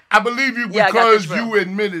far. you. I believe you Yeah, I got because this you far.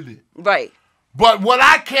 admitted it. Right. But what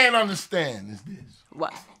I can't understand is this.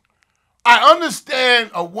 What? I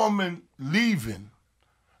understand a woman leaving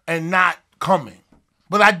and not coming,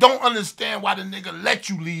 but I don't understand why the nigga let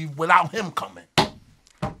you leave without him coming.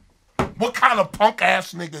 What kind of punk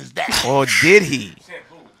ass nigga is that? Or did he?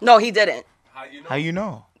 No, he didn't. How you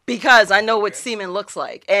know? Because I know what semen looks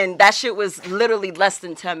like, and that shit was literally less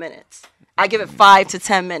than 10 minutes. I give it 5 to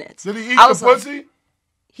 10 minutes. Did he eat the pussy?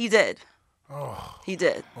 He did. Oh. He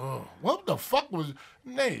did. Oh. What the fuck was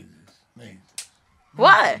Nays?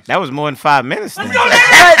 What? That was more than 5 minutes. Then.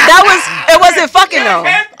 It wasn't fucking though.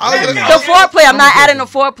 The foreplay, I'm not adding the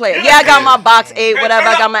foreplay. Yeah, I got my box 8, whatever.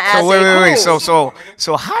 I got my ass. So wait.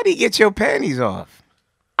 So how did he get your panties off?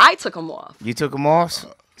 I took them off. You took them off.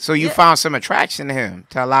 So you found some attraction to him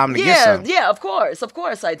to allow him to get some. Yeah, of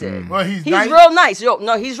course I did. Well, he's nice. Real nice.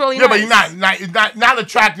 No, he's really nice. Yeah, but he's not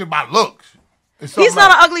attracted by looks. He's not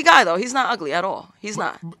an ugly guy though. He's not ugly at all. He's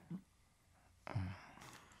not.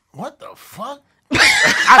 What the fuck?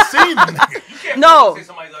 I seen the nigga. No, he's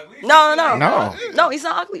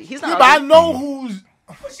not ugly. He's not. But I know who's.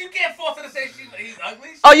 But you can't force her to say he's ugly.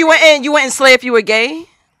 Oh, you went in slay if you were gay?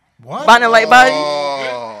 What? Bonnet light body?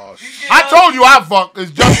 Oh, I told you I fucked.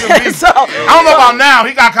 It's Justin Bieber. I don't know about now.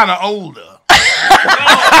 He got kind of older.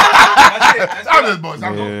 I'm just boys.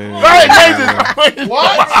 I'm going. What?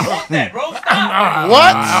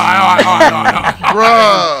 What?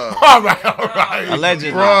 Bruh. All right.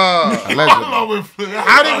 Allegedly. Bruh.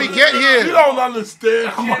 How did we get here? You don't understand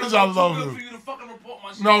how much I love him.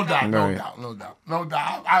 No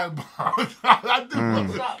doubt. I do.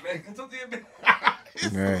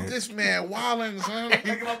 This man wildin', son. Look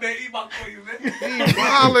at my man E-Box for you, man. He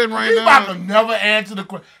wildin' right now. E-Box will never answer the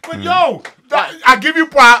question. But yo, I give you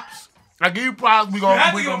props. We gonna. You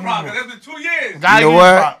have to give him props. That's been 2 years. You know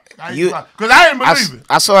what? Because I didn't believe it.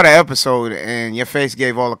 I saw the episode and your face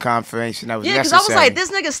gave all the confirmation that was necessary. Yeah, because I was like,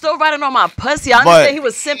 this nigga still riding on my pussy. I understand he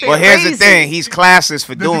was simping But here's crazy. the thing, he's classless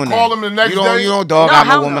for doing that. Call him the next day? You don't dog out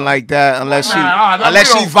no woman like that unless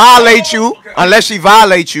she violate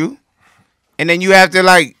you, and then you have to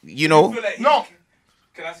No. Can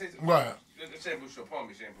I say something? What? Shampoo.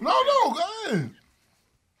 No, go ahead.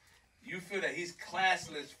 You feel that he's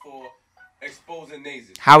classless for exposing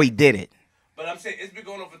Nazy. How he did it. But I'm saying it's been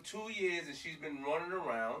going on for 2 years and she's been running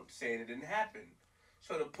around saying it didn't happen.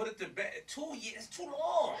 So to put it to bed, 2 years, too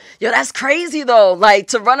long. Yo, that's crazy though. Like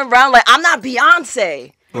to run around like I'm not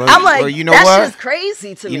Beyonce. Well, I'm like, you know that's what? just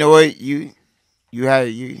crazy to me. You know what? You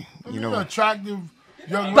know. Attractive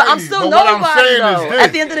young lady. But I'm still nobody though.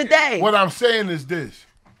 At the end of the day. What I'm saying is this.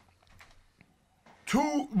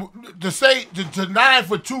 To deny it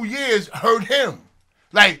for 2 years hurt him.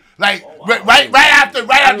 Right after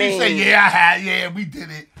you say, we did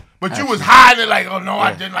it. But you was hiding it like, oh no,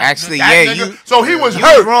 I didn't. Actually, so he was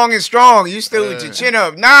hurt. Wrong and strong. You stood with your chin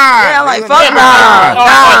up. Nah. Yeah, like fuck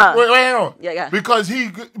nah. Wait, hang on. Yeah. Because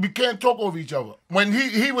we can't talk over each other. When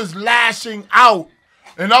he was lashing out,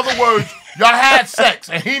 in other words, y'all had sex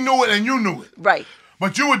and he knew it and you knew it. Right.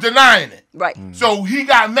 But you were denying it. Right. So he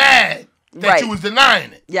got mad that you was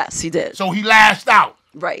denying it. Yes, he did. So he lashed out.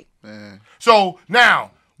 Right. So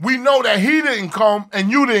now we know that he didn't come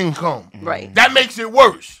and you didn't come. Right. That makes it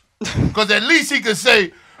worse. Because at least he could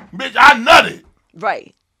say, bitch, I nutted.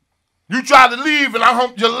 Right. You tried to leave and I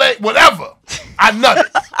humped your leg, whatever. I nutted.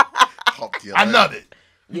 I nutted.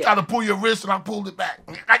 You tried to pull your wrist and I pulled it back.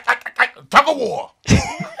 Tug of war.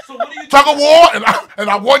 So what do you Tug of war and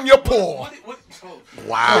I won your paw.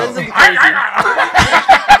 Wow.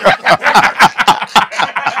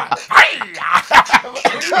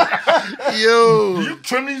 Yo. Do you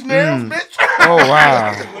trim these nails, bitch? Oh,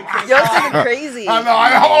 wow. Yo, it's looking crazy. I know.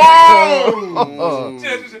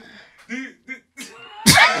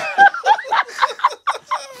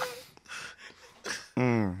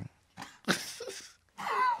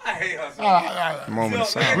 I hate her. Moment of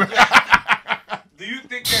silence. Do you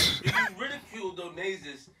think that if you ridiculed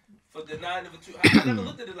Donazes for denying of a two, I never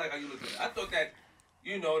looked at it like how you looked at it. I thought that,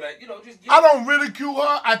 just. I don't ridicule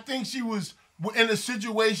her. I think she was in a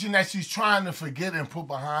situation that she's trying to forget and put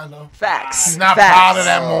behind her. Facts. She's not proud of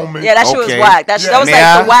that moment. Yeah, that shit was whack. That was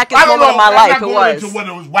like the wackest moment of my life. I'm not going into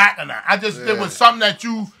whether it was whack or not. I just it was something that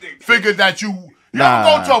you figured that you ever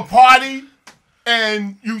go to a party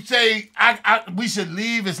and you say we should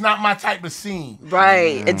leave. It's not my type of scene.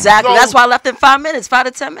 Right. Exactly. So, that's why I left in 5 minutes, 5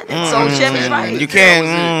 to 10 minutes. So Shampoo's right. You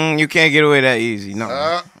can't get away that easy.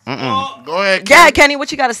 No. Go ahead, Kenny. Yeah, Kenny,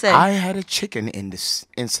 what you got to say? I had a chicken in this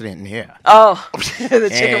incident here. Oh, the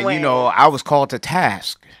chicken wing. And, I was called to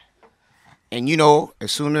task. And,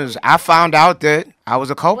 as soon as I found out that I was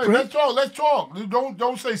a culprit. Wait, let's talk.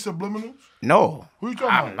 Don't say subliminals. No. Who you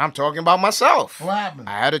talking about? I'm talking about myself. What happened?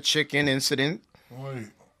 I had a chicken incident Wait.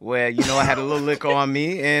 Where, I had a little liquor on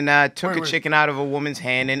me, and I took a chicken out of a woman's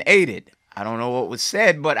hand and ate it. I don't know what was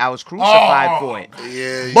said, but I was crucified for it.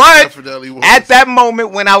 Yeah, you but definitely was. At that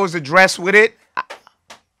moment when I was addressed with it,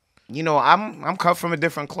 I'm cut from a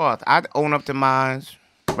different cloth. I own up to mine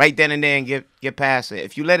right then and there and get past it.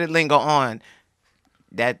 If you let it linger on,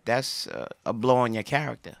 that's a blow on your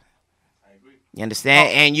character. I agree. You understand?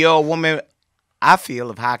 And you're a woman, I feel,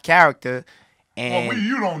 of high character. And well,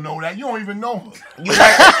 you don't know that. You don't even know her. You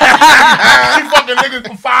right. She fucking niggas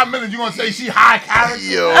for 5 minutes. You gonna say she high character?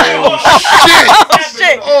 Yo,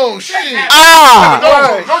 Shit. Oh shit!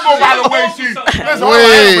 Don't go by the way she. Listen,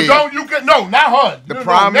 Wait. don't you can no, not her. The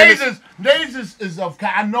prime minister. Nays is of.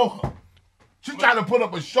 I know her. She tried to put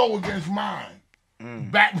up a show against mine.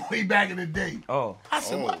 Way back in the day. Oh. I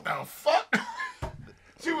said, what the fuck?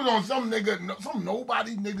 She was on some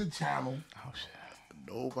nobody nigga channel. Oh shit.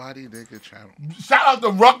 Nobody nigga channel. Shout out to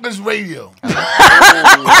Rutgers Radio. Somebody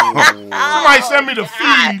sent me the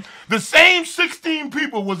feed. The same 16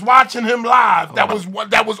 people was watching him live. That was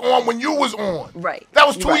on when you was on. Right. That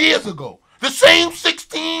was 2 years ago. The same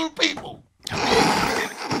 16 people.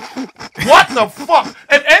 What the fuck?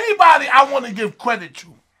 If anybody I want to give credit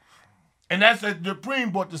to, and that's that Dupree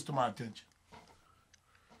brought this to my attention.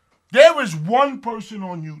 There is one person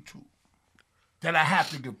on YouTube that I have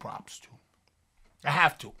to give props to. I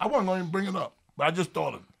have to. I wasn't going to even bring it up, but I just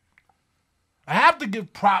thought of it. I have to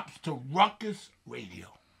give props to Ruckus Radio.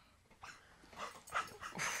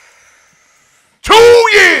 2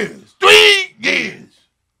 years, 3 years,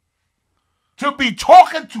 to be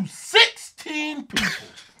talking to 16 people.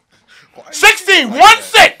 16,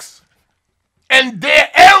 1-6. And there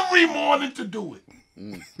every morning to do it.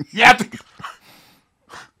 You have to.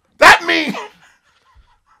 That means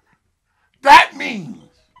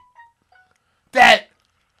that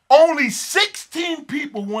only 16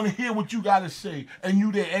 people want to hear what you got to say, and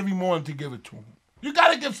you there every morning to give it to them. You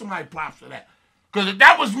got to give somebody props for that. Because if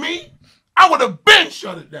that was me, I would have been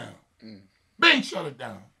shut it down. Been shut it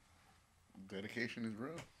down. Dedication is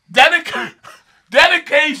real.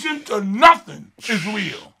 Dedication to nothing is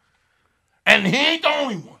real. And he ain't the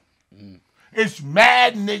only one. It's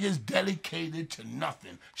mad niggas dedicated to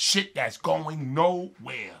nothing. Shit that's going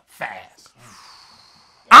nowhere fast.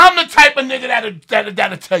 I'm the type of nigga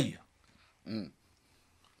that'll tell you.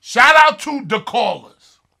 Shout out to the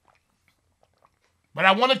callers. But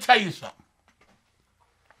I want to tell you something.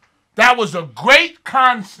 That was a great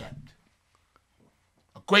concept.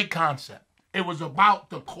 A great concept. It was about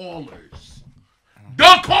the callers.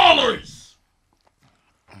 The callers!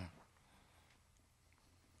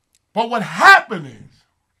 But what happened is,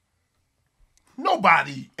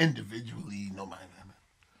 nobody individually,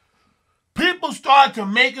 people started to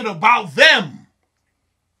make it about them.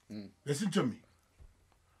 Listen to me.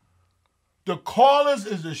 The Callers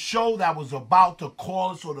is a show that was about the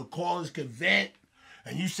callers so the callers could vent,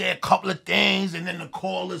 and you say a couple of things, and then the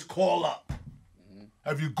callers call up.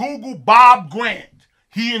 If you Google Bob Grant,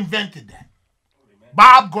 he invented that.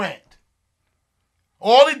 Bob Grant.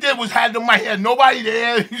 All he did was had the mic. He had nobody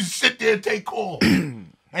there. He just sit there and take calls. And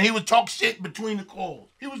he would talk shit between the calls.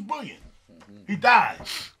 He was brilliant. He died.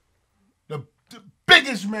 The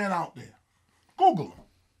biggest man out there. Google him.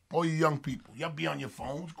 All you young people. Y'all be on your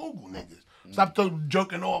phones. Google niggas. Stop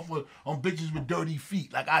jerking off on bitches with dirty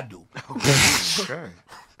feet like I do. Okay.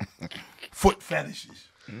 Foot fetishes.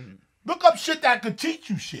 Look up shit that could teach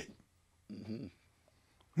you shit.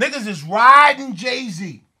 Niggas is riding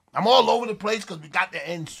Jay-Z. I'm all over the place because we got the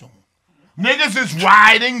end soon. Niggas is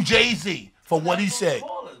riding Jay-Z for what he said.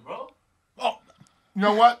 Oh, you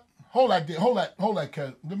know what? Hold that,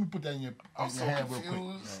 Kev. Let me put that in your hand real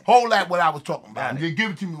quick. Hold that what I was talking about. Just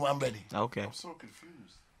give it to me when I'm ready. Okay. I'm so confused.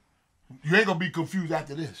 You ain't gonna be confused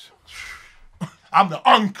after this. I'm the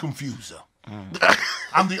unconfuser.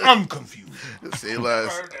 I'm the unconfuser. Say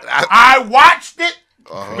less. I watched it.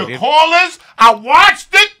 The callers. I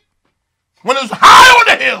watched it when it was high on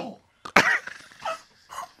the hill.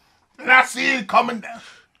 And I see it coming down.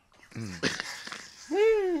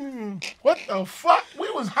 What the fuck? We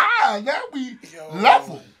was high. Now we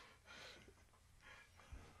level.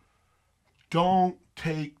 Don't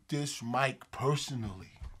take this mic personally.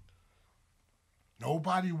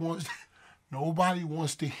 Nobody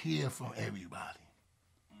wants to hear from everybody.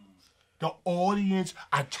 The audience,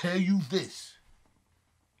 I tell you this.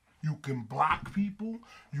 You can block people.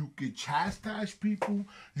 You can chastise people.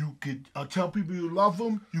 You can tell people you love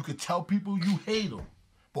them. You can tell people you hate them.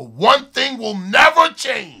 But one thing will never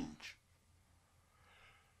change.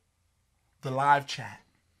 The live chat.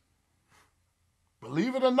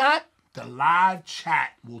 Believe it or not, the live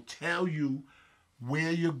chat will tell you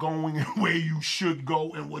where you're going and where you should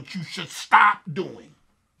go and what you should stop doing.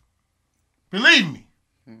 Believe me.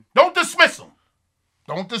 Don't dismiss them.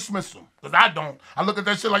 Don't dismiss them. Because I don't. I look at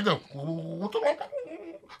that shit like this.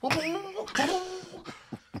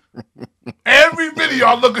 Every video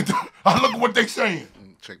I look at what they saying.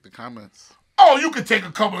 Check the comments. Oh, you can take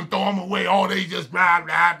a couple and throw them away. Oh, they just blah,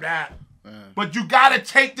 blah, blah. But you got to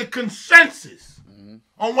take the consensus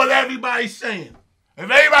on what everybody's saying. If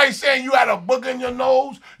everybody's saying you had a booger in your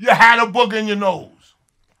nose, you had a booger in your nose.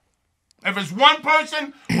 If it's one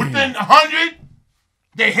person within 100,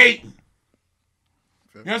 they hating.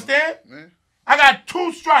 You understand? Yeah. I got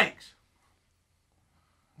 2 strikes.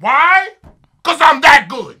 Why? Because I'm that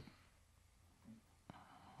good.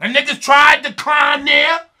 And niggas tried to climb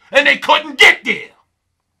there, and they couldn't get there.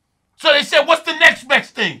 So they said, what's the next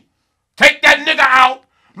best thing? Take that nigga out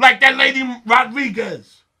like that lady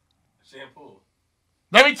Rodriguez. Shampoo.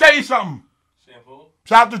 Let me tell you something. Shampoo.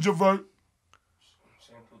 Shout out to Javert.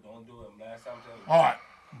 Shampoo, don't do it. Last time. All right,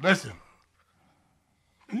 listen.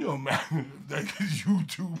 You know, man, that is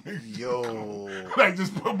YouTube. Nigga. Yo. Like,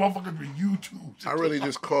 just put motherfuckers with YouTube. I really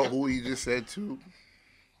just caught who he just said too.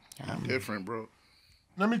 I'm different, bro.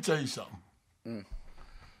 Let me tell you something.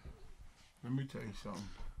 Let me tell you something.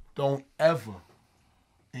 Don't ever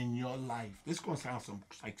in your life, this is going to sound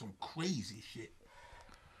like some crazy shit.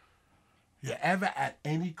 You're ever at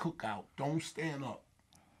any cookout, don't stand up.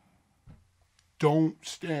 Don't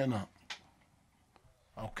stand up.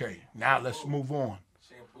 Okay, now let's move on.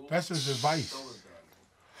 That's his advice.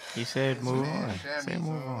 He said move on. Say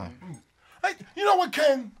move on. Hey, you know what,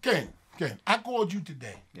 Ken? I called you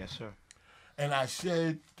today. Yes, sir. And I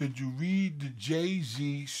said, did you read the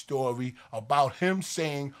Jay-Z story about him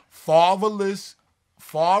saying fatherless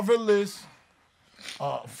families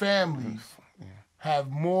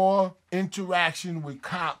have more interaction with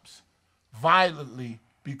cops violently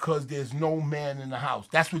because there's no man in the house?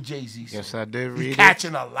 That's what Jay-Z said. Yes, I did read He's it.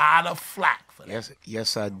 catching a lot of flack for that.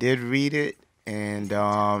 Yes, I did read it, and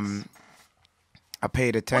I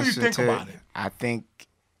paid attention think to about it. it? I think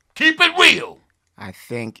Keep it real. I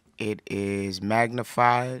think it is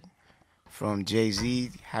magnified from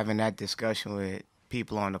Jay-Z having that discussion with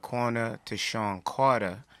people on the corner to Sean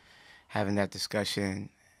Carter having that discussion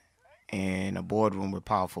in a boardroom with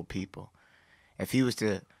powerful people. If he was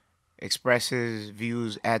to express his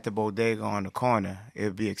views at the bodega on the corner, it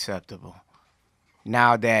would be acceptable.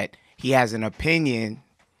 Now that he has an opinion,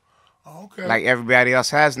 Okay. like everybody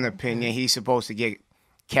else has an opinion, he's supposed to get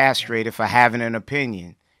castrated for having an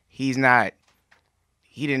opinion. He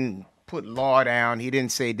didn't put law down. He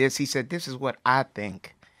didn't say this. He said, this is what I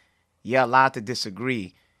think. You're allowed to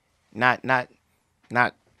disagree. Not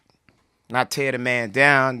tear the man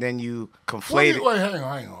down, then you conflate it. Wait,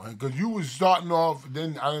 hang on. Because you was starting off,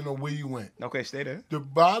 then I don't know where you went. Okay, stay there. The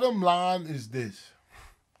bottom line is this.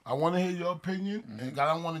 I want to hear your opinion, and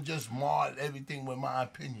I don't want to just mar everything with my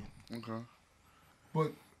opinion. Okay.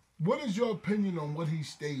 But what is your opinion on what he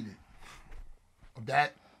stated?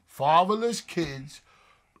 That fatherless kids,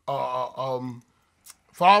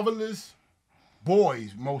 fatherless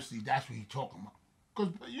boys mostly, that's what he's talking about.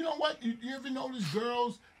 Because you know what? You ever notice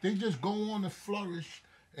girls, they just go on to flourish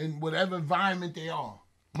in whatever environment they are.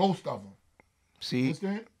 Most of them. See,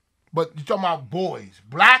 Understand? But you're talking about boys,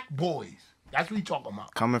 black boys. That's what he's talking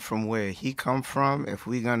about. coming from where he come from, if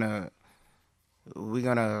we're gonna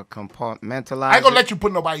compartmentalize. I ain't gonna let you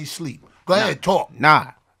put nobody to sleep. Go ahead, talk.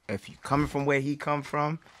 Nah, if you coming from where he come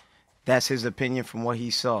from, that's his opinion from what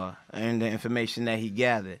he saw and the information that he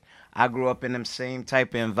gathered. I grew up in them same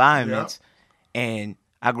type of environments, and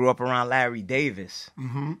I grew up around Larry Davis,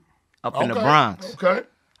 up in the Bronx. Okay.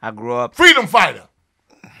 I grew up. Freedom fighter.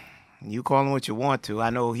 You call him what you want to. I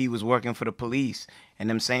know he was working for the police, and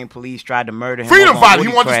them same police tried to murder him. Freedom over on fighter. He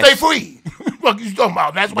Woody wanted to Crest. stay free. What you talking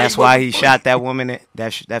about? That's why he shot that woman,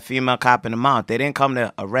 that female cop in the mouth. They didn't come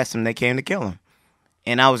to arrest him. They came to kill him.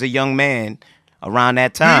 And I was a young man around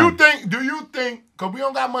that time. Do you think, because we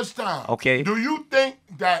don't got much time. Okay. Do you think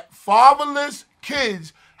that fatherless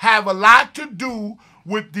kids have a lot to do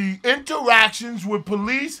with the interactions with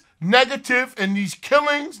police, negative, and these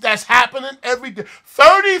killings that's happening every day?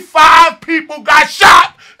 35 people got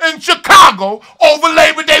shot in Chicago over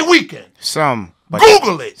Labor Day weekend. Some. But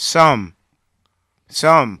Google it. Some.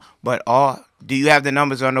 But do you have the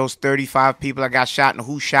numbers on those 35 people that got shot and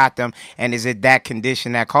who shot them? And is it that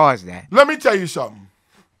condition that caused that? Let me tell you something.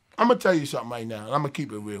 I'm going to tell you something right now, and I'm going to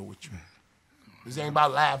keep it real with you. This ain't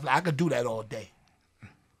about laugh. I could do that all day.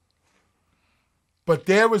 But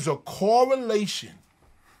there is a correlation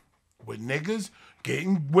with niggas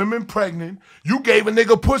getting women pregnant. You gave a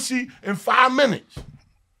nigga pussy in 5 minutes.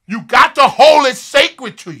 You got to hold it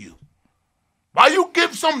sacred to you. Why you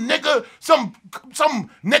give some nigga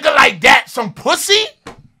like that some pussy?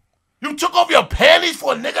 You took off your panties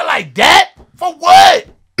for a nigga like that? For what?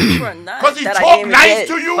 Because he talk nice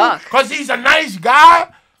to you? Because he's a nice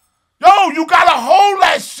guy? Yo, you gotta hold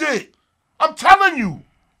that shit. I'm telling you.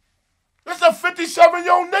 This a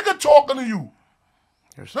 57-year-old nigga talking to you.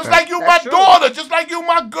 Just like you my daughter. Just like you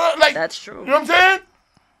my girl. Like, that's true. You know what I'm saying?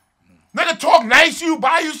 Nigga talk nice to you,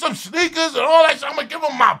 buy you some sneakers and all that shit. I'm gonna give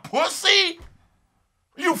him my pussy?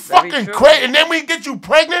 You fucking crazy. And then we get you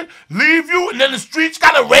pregnant, leave you, and then the streets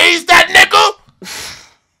gotta raise that nigga?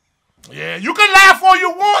 Yeah, you can laugh all you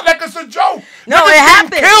want like it's a joke. No, niggas it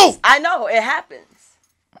happens. Killed. I know, it happens.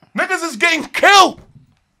 Niggas is getting killed.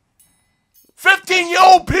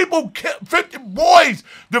 15-year-old people, 50 boys.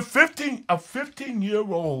 A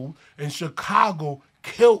 15-year-old in Chicago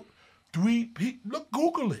killed 3 people. Look,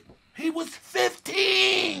 Google it. He was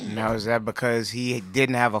 15. Now, is that because he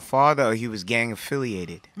didn't have a father or he was gang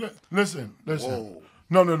affiliated? Listen. Whoa.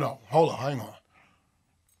 No. Hold on, hang on.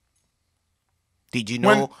 Did you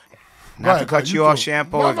know, not to cut you off,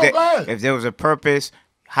 Shampoo, if there was a purpose,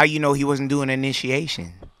 how you know he wasn't doing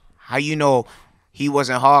initiation? How you know he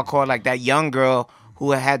wasn't hardcore like that young girl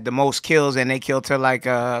who had the most kills and they killed her like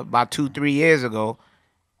about 2-3 years ago,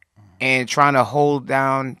 and trying to hold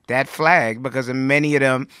down that flag because many of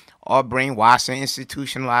them are brainwashed and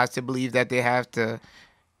institutionalized to believe that they have to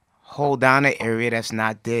hold down an area that's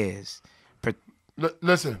not theirs.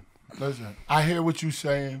 Listen. I hear what you're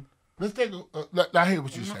saying. Let's take I hear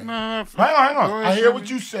what you're saying. Hang on. I hear what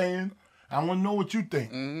you're saying. I want to know what you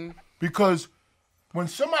think. Because when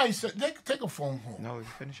somebody said, take a phone call. No, you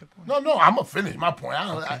finish your point. No, I'm going to finish my point.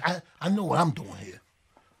 I know what I'm doing here.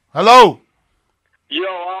 Hello? Yo,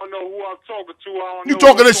 I don't know who I'm talking to. You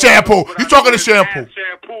talking to Shampoo. You talking to Shampoo.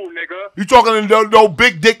 Shampoo, nigga. You talking to no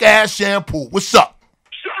big dick ass Shampoo. What's up?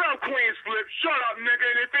 Shut up, Queens Flip. Shut up, nigga.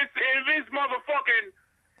 And if it's motherfucking,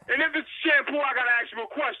 and if it's Shampoo, I gotta ask you a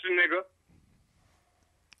question, nigga.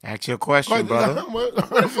 Ask your question, brother.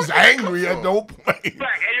 This is angry at no point.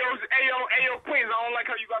 Back. Ayo, Queens, I don't like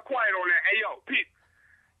how you got quiet on that. Ayo, Pete.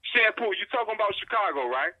 Shampoo, you talking about Chicago,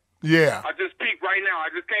 right? Yeah. I just peeked right now. I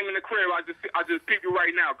just came in the crib. I just peeked you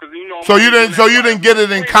right now because you know. So you didn't get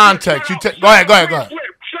it in context. Go ahead. Shut up,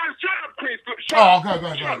 Queens. Shut up. Go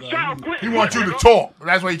ahead. He wants you to talk.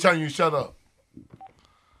 That's why he's telling you to shut up.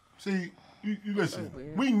 See, you listen.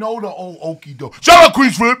 We know the old okie doke. Shut up,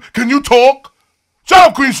 Queens Flip. Can you talk? Shut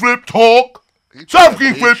up, Queens Flip. Talk. Shut up,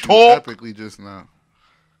 Queens Flip. Talk. Epically just now.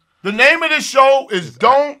 The name of this show is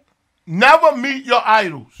Don't Never Meet Your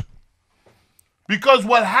Idols. Because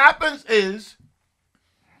what happens is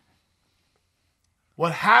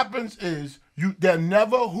they're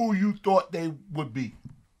never who you thought they would be.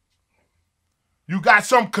 You got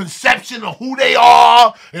some conception of who they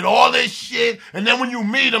are and all this shit, and then when you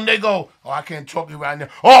meet them, they go, "Oh, I can't talk to you right now."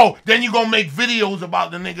 Oh, then you gonna make videos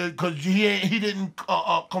about the nigga because he didn't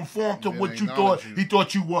conform to what you thought he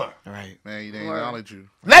thought you were. Right, man, he didn't acknowledge you.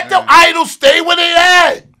 Let the idols stay where they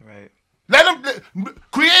at. Right. Let them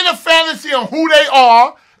create a fantasy on who they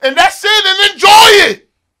are, and that's it, and enjoy it.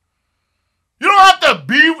 You don't have to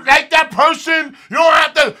be like that person. You don't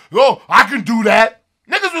have to, I can do that.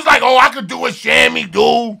 Niggas was like, I could do what Shammy do.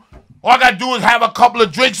 All I gotta do is have a couple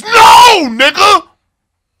of drinks. No, nigga.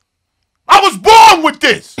 I was born with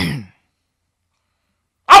this.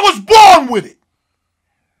 I was born with it.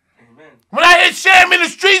 Amen. When I hit Sham in the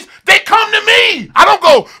streets, they come to me. I don't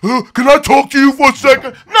go, can I talk to you for a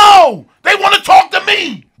second? No, they want to talk to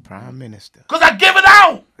me. Prime Minister. Because I give it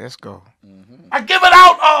out. Let's go. I give it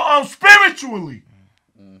out spiritually.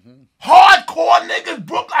 Hardcore niggas,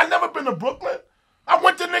 Brooklyn. I never been to Brooklyn. I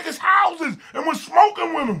went to niggas' houses and was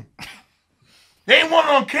smoking with them. They ain't want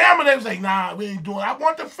it on camera. They was like, nah, we ain't doing it. I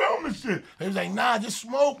want to film this shit. They was like, nah, just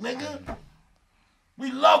smoke, nigga.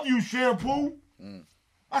 We love you, Shampoo.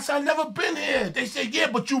 I said, I never been here. They said,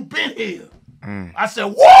 yeah, but you been here. I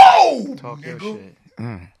said, whoa! Talk your nigga.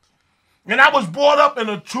 shit. And I was brought up in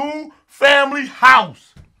a 2-family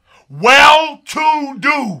house.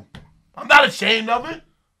 Well-to-do. I'm not ashamed of it.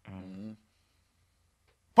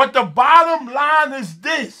 But the bottom line is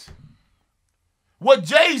this. What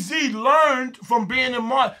Jay-Z learned from being in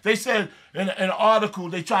Marcy, they said in an article,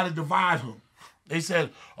 they tried to divide him. They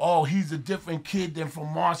said, he's a different kid than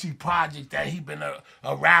from Marcy Project, that he been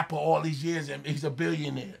a rapper all these years and he's a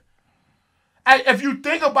billionaire. And if you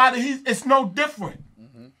think about it, it's no different.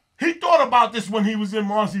 He thought about this when he was in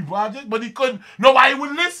Marcy Project, but he couldn't, nobody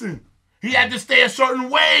would listen. He had to stay a certain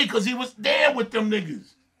way because he was there with them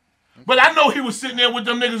niggas. But I know he was sitting there with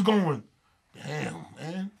them niggas going, damn,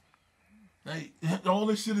 man. Like, all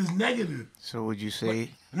this shit is negative. So would you say?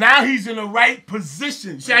 Now he's in the right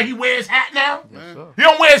position. See how he wears his hat now? Yes, he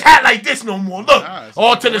don't wear his hat like this no more. Look,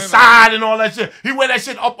 all to the side and all that shit. He wear that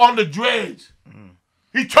shit up on the dreads.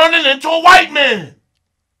 He turning into a white man.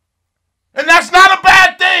 And that's not a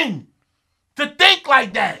bad thing to think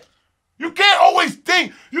like that. You can't always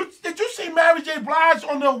think. Did you see Mary J. Blige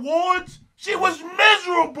on the awards? She was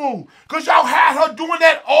miserable because y'all had her doing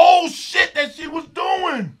that old shit that she was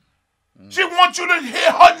doing. She wants you to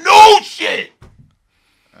hear her new shit.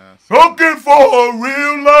 Looking for a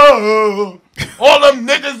real love. All them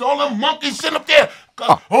niggas, all them monkeys sitting up there,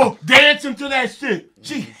 dancing to that shit.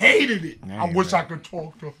 She hated it. I wish I could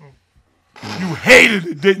talk to her. You hated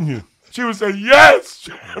it, didn't you? She would say, yes,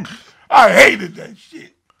 I hated that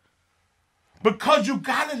shit. Because you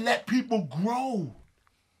gotta let people grow.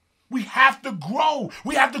 We have to grow.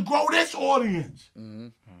 We have to grow this audience. Mm-hmm.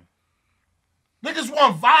 Niggas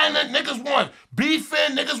want violent. Niggas want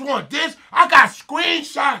beefing. Niggas want this. I got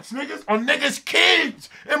screenshots, niggas, on niggas' kids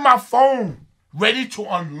in my phone. Ready to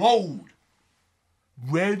unload.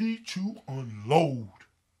 Ready to unload.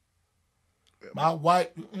 My wife,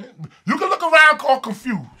 you can look around all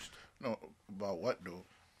confused. No, about what though?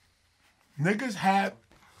 Niggas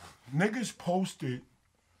posted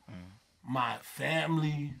my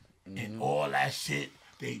family and all that shit.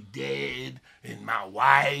 They dead and my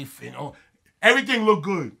wife and all. Everything look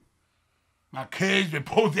good. My kids,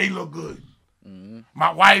 they look good. Mm-hmm.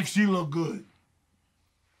 My wife, she look good.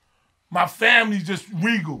 My family's just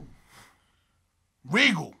regal.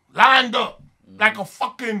 Regal. Lined up. Like a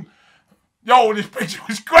fucking, yo, this picture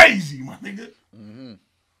was crazy, my nigga. Mm-hmm.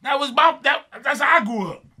 That's how I grew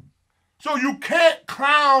up. So you can't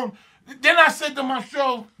clown. Then I said to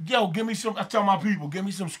myself, yo, give me some, I tell my people, give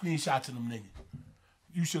me some screenshots of them niggas.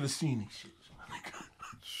 You should have seen these shit.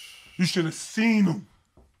 You should have seen them.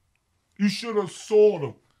 You should have saw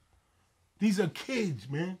them. These are kids,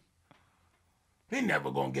 man. They never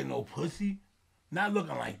gonna get no pussy. Not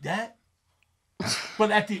looking like that. But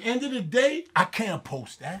at the end of the day, I can't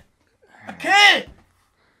post that. I can't.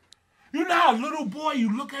 You know how a little boy,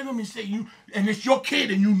 you look at him and say, and it's your kid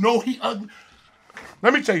and you know he ugly.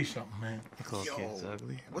 Let me tell you something, man. Yo, kids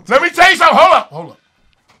ugly. Let me tell you something. Hold up.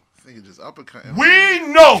 Just uppercut. We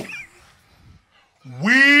know.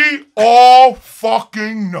 We all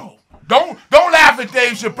fucking know. Don't laugh at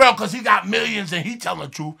Dave Chappelle because he got millions and he telling the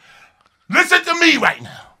truth. Listen to me right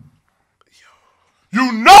now.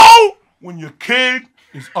 You know when your kid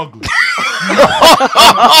is ugly.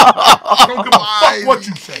 Don't give a fuck what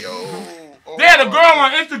you say. They had a girl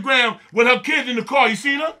on Instagram with her kids in the car. You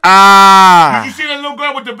seen her? Did you see that little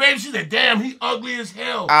girl with the baby? She said, damn, he ugly as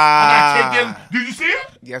hell. Did you see it?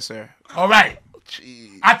 Yes, sir. All right.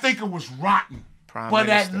 Jeez. I think it was rotten. Prime but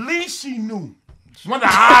Minister. at least she knew. When the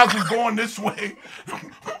eyes was going this way,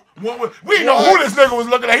 we didn't know who this nigga was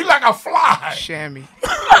looking at. He like a fly. Shammy.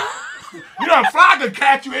 You know, a fly can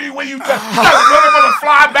catch you any way you touch. You gotta run up on a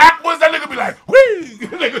fly backwards. That nigga be like, whee!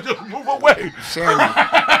 That nigga just move away. Shammy.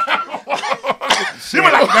 He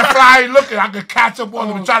was like, that fly ain't looking. I could catch up on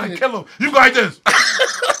him and try to kill him. You go like this.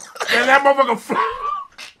 And that motherfucker fly.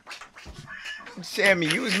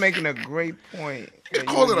 Shammy, you was making a great point. You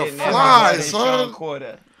call it a fly, son.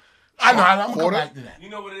 I know. I'm going back to that. You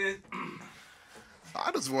know what it is?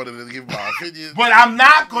 I just wanted to give my opinion. But I'm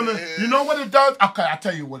not going to. You know what it does? Okay, I'll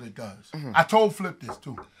tell you what it does. Mm-hmm. I told Flip this,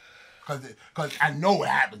 too. Because I know what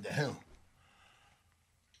happened to him.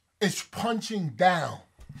 It's punching down.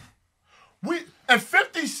 At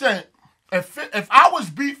 50 Cent, if I was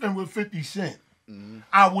beefing with 50 Cent,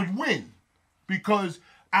 I would win. Because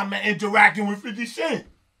I'm interacting with 50 Cent.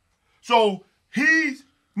 So he's,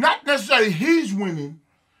 not necessarily he's winning,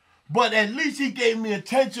 but at least he gave me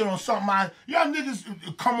attention on something. Y'all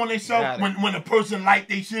niggas come on themselves when a person like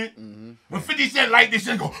they shit. Mm-hmm. When 50 Cent like they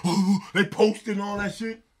shit, go, ooh, they posted all that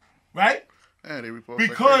shit. Right? Yeah, they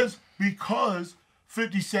repost because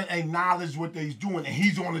 50 Cent acknowledged what they's doing and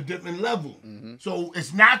he's on a different level. Mm-hmm. So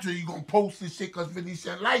it's natural you're going to post this shit because 50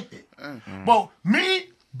 Cent liked it. Mm-hmm. But me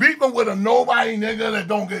beefing with a nobody nigga that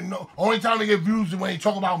don't get only time they get views is when they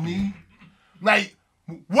talk about me. Like,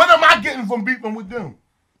 what am I getting from beefing with them?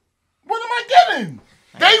 What am I getting?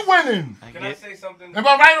 They winning. Can I say something? Am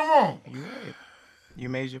I right or wrong? You're right. You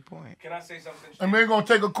made your point. Can I say something? And we're going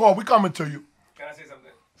to take a call. We coming to you. Can I say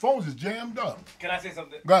something? Phones is jammed up. Can I say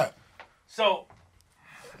something? Go ahead. So,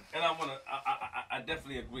 and I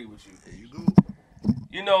definitely agree with you. There you go.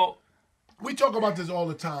 You know, we talk about this all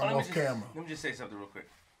the time off camera. Let me just say something real quick.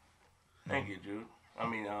 Thank you, Jude.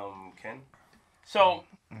 Ken. So,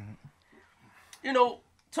 you know,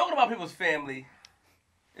 talking about people's family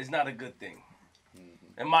is not a good thing.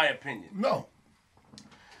 in my opinion. No.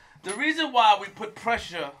 The reason why we put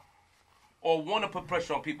pressure or want to put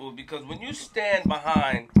pressure on people is because when you stand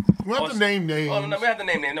behind... We have to name names. Oh, no, we have to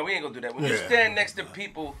name names. No, we ain't going to do that. When you stand next to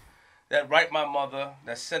people that write my mother,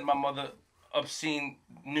 that send my mother obscene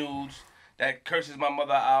nudes, that curses my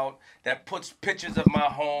mother out, that puts pictures of my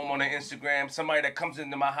home on their Instagram, somebody that comes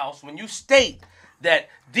into my house, when you state that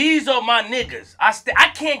these are my niggas,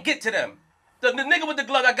 I can't get to them. The nigga with the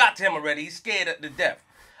glove, I got to him already. He's scared to death.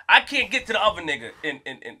 I can't get to the other nigga.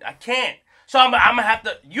 I can't. So I'm going to have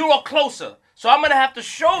to, you're closer. So I'm going to have to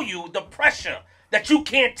show you the pressure that you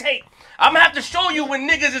can't take. I'm going to have to show you when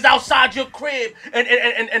niggas is outside your crib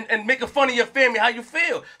and making fun of your family, how you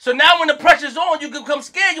feel. So now when the pressure's on, you become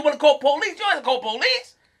scared. You want to call police. You don't have to call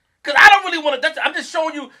police. Because I don't really want to, I'm just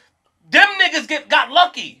showing you, them niggas got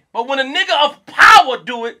lucky. But when a nigga of power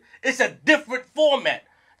do it, it's a different format.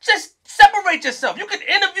 Just separate yourself. You can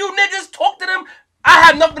interview niggas, talk to them. I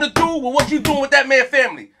have nothing to do with what you doing with that man's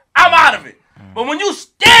family. I'm out of it. But when you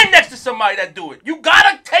stand next to somebody that do it, you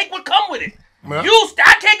gotta take what come with it. Yeah.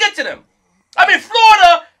 I can't get to them. I mean,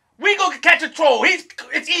 Florida, we gonna catch a troll.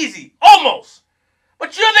 It's easy, almost.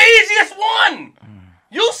 But you're the easiest one.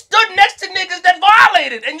 You stood next to niggas that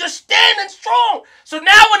violated, and you're standing strong. So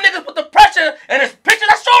now when niggas put the pressure, and it's pictures,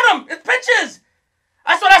 I showed them. It's pictures.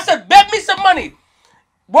 That's what I said. Bet me some money.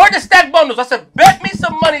 Word to Stack Bundles. I said, bet me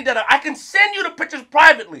some money that I can send you the pictures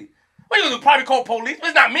privately. What are you going to do? Probably call police?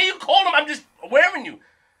 It's not me. You call them. I'm just wearing you.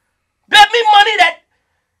 Bet me money that,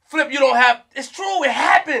 Flip, you don't have. It's true. It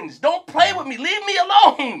happens. Don't play with me. Leave me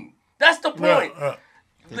alone. That's the point.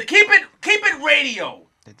 Keep it radio.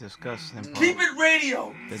 They're disgusting. Keep it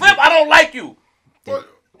radio. Flip, I don't like you.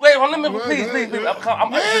 Wait, hold on. Please.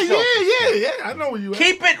 Yeah. I know where you at.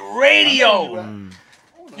 Keep it radio.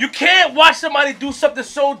 You can't watch somebody do something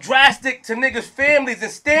so drastic to niggas' families and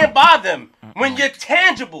stand by them when you're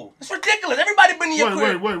tangible. It's ridiculous. Everybody been in your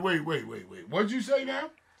crib. Wait. What'd you say now?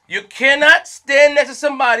 You cannot stand next to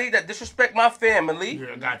somebody that disrespect my family.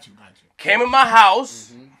 Yeah, got you. Came in my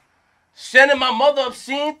house, sending my mother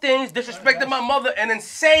obscene things, disrespecting my mother, and then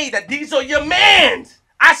say that these are your mans.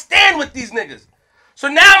 I stand with these niggas. So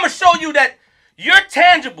now I'm going to show you that you're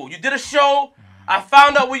tangible. You did a show. I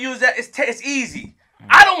found out where you was at. It's easy.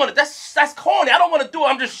 I don't want to, that's corny. I don't want to do it.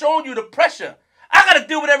 I'm just showing you the pressure. I got to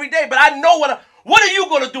deal with it every day, but I know what are you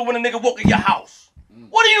going to do when a nigga walk in your house?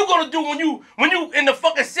 What are you going to do when you in the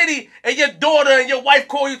fucking city and your daughter and your wife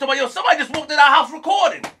call you talking about, yo, somebody just walked in our house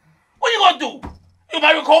recording. What are you going to do? You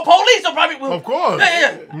probably call police or probably... Of course.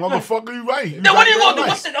 Yeah. Motherfucker, you right. Then what are you going to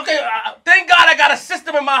do? Thank God I got a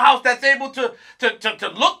system in my house that's able to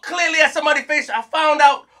look clearly at somebody's face. I found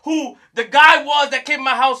out who the guy was that came to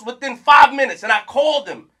my house within 5 minutes, and I called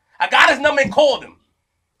him. I got his number and called him.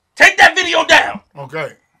 Take that video down.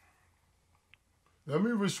 Okay. Let me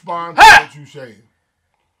respond to what you saying.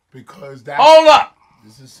 Because that's... Hold up.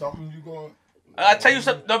 This is something you going... I tell you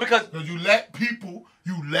something. No, because you let people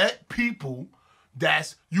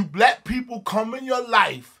come in your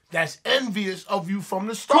life that's envious of you from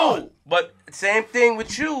the start. Cool. But same thing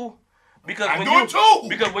with you. Because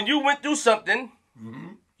when you went through something...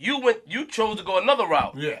 You chose to go another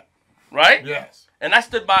route. Yeah. Right? Yes. And I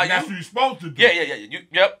stood by you. That's what you're supposed to do.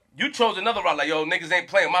 Yeah. You chose another route. Like, yo, niggas ain't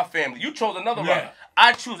playing my family. You chose another route.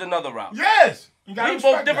 I choose another route. Yes. We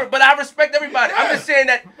both different, but I respect everybody. Yeah. I'm just saying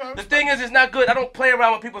that the thing is, it's not good. I don't play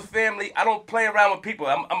around with people's family. I don't play around with people.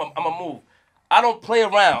 I'm a move. I don't play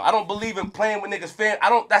around. I don't believe in playing with niggas' family.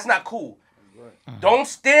 That's not cool. Don't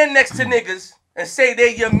stand next to niggas and say they're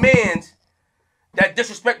your mans that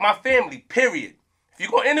disrespect my family, period. If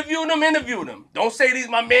you gonna interview them. Don't say these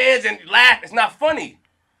my mans and laugh. It's not funny.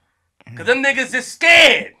 Because them niggas is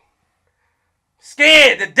scared.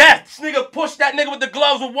 Scared to death. This nigga pushed that nigga with the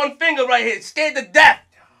gloves with one finger right here. Scared to death.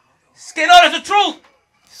 Scared. No, that's the truth.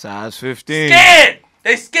 Size 15. Scared.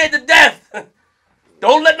 They scared to death.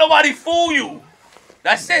 Don't let nobody fool you.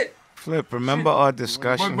 That's it. Flip, remember our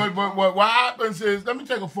discussion? But what happens is, let me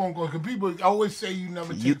take a phone call, because people always say you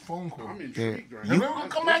never take phone calls. I'm intrigued right now. We'll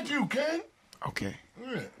come at you, Ken. Okay.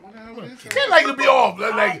 Yeah. Ken like to be off,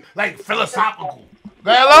 like philosophical.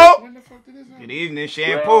 Hello? Good evening,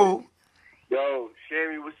 Shampoo. Yo,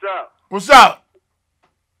 Shammy, what's up? What's up?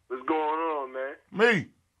 What's going on, man? Me.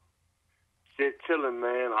 Shit chilling,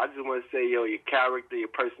 man. I just want to say, yo, your character, your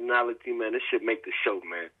personality, man, this shit make the show,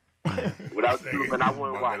 man. Without you, man, I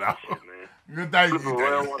wouldn't watch this shit, man. Good day.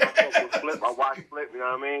 I watch Flip, you know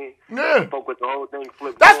what I mean? Yeah. Spoke with the whole thing,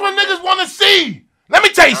 Flip. That's what niggas want to see. Let me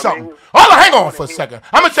tell you something. Hold on, hang on for a second.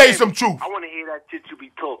 I'm going to tell you some truth. I want to hear that shit you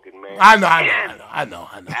be talking, man. I know.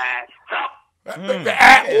 Ass up.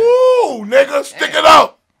 Ooh, nigga, stick it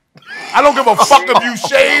up. I don't give a fuck if you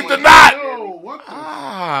shaved or not.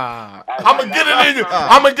 Ah. I'm gonna get it in you.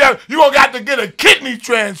 You gonna have to get a kidney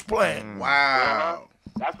transplant. Wow.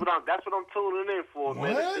 That's what I'm tuning in for,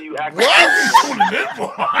 man. To see you act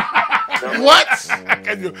What?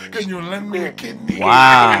 Can you lend me a kidney?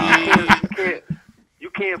 Wow. You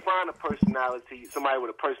can't find a personality, somebody with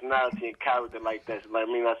a personality and character like that. Like,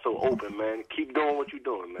 I mean, that's so open, man. Keep doing what you're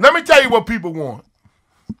doing, man. Let me tell you what people want.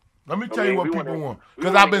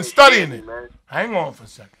 Because I've been studying it. Man. Hang on for a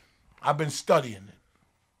second. I've been studying it.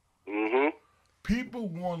 Mm-hmm. People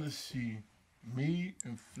want to see me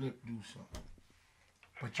and Flip do something.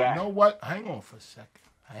 But you know what? Hang on for a second.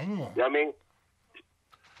 Hang on. You know what I mean?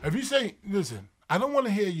 If you say, listen, I don't want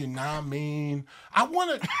to hear you, nah, mean. I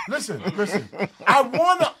want to, listen. I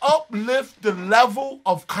want to uplift the level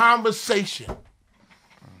of conversation.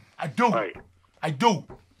 I do. Right. I do.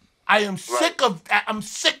 I am sick of that. I'm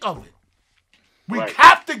sick of it. We Right.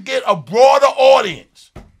 have to get a broader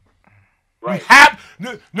audience. Right. We have,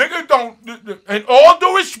 niggas don't, in all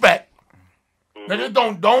due respect, niggas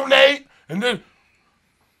don't donate, and then,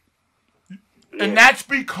 and that's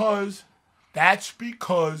because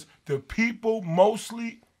the people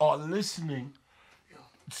mostly are listening,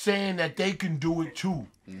 saying that they can do it too.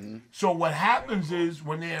 So what happens is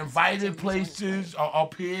when they're invited places or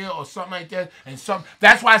up here or something like that,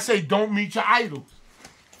 that's why I say don't meet your idols.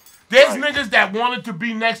 There's niggas that wanted to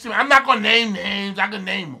be next to me. I'm not gonna name names. I can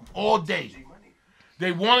name them all day.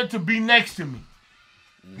 They wanted to be next to me.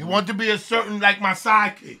 They wanted to be a certain, like my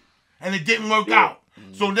sidekick, and it didn't work out.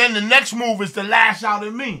 So then the next move is to lash out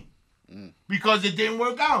at me because it didn't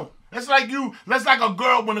work out. That's like a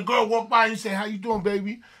girl, when a girl walk by and you say, how you doing,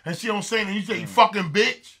 baby? And she don't say anything. You say, you fucking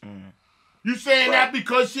bitch. You saying that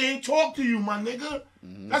because she ain't talk to you, my nigga.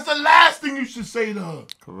 That's the last thing you should say to her.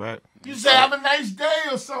 Correct. You say, have a nice day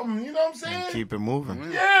or something. You know what I'm saying? And keep it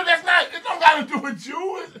moving. Yeah, it don't got to do with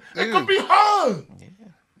you. It could be her.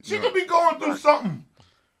 She could be going through something.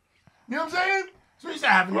 You know what I'm saying? So you say,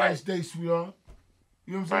 have a nice day, sweetheart.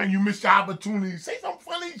 You know what I'm saying? You missed your opportunity. Say some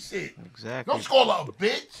funny shit. Exactly. Don't call her a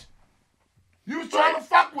bitch. You was trying to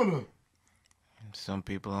fuck with her. Some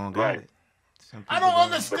people don't got it. I don't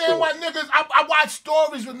understand why niggas, I watch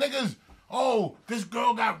stories with niggas, oh, this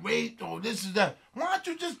girl got raped or this is that. Why don't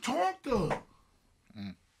you just talk to her?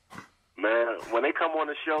 Man, when they come on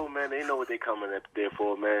the show, man, they know what they coming up there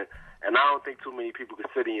for, man. And I don't think too many people can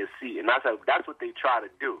sit in your seat. And that's what they try to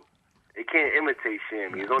do. They can't imitate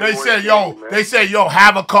Shammy. They said, yo,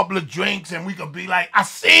 have a couple of drinks and we could be like, I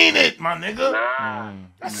seen it, my nigga. Nah.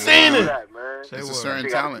 I seen it. That, man. It's a certain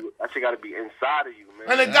talent. That shit got to be inside of you, man.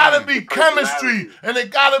 And it gotta be chemistry. And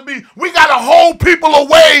it gotta be, we gotta hold people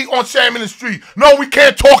away on Sam in the street. No, we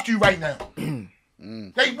can't talk to you right now.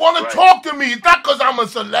 They want to talk to me. It's not because I'm a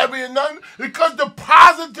celebrity or nothing. It's because the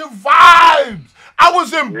positive vibes. I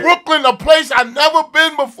was in Brooklyn, a place I'd never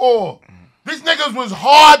been before. These niggas was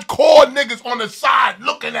hardcore niggas on the side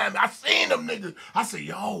looking at me. I seen them niggas. I said,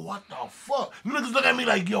 yo, what the fuck? Them niggas look at me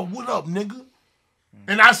like, yo, what up, nigga?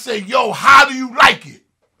 And I said, yo, how do you like it?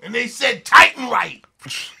 And they said, tight and right.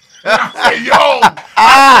 And I said, yo,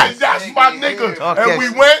 that's my nigga. And we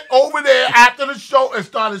went over there after the show and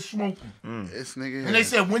started smoking. This nigga. And they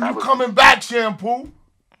said, when you coming back, Shampoo?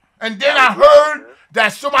 And then I heard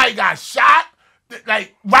that somebody got shot,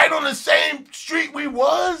 like right on the same street we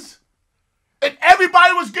was. And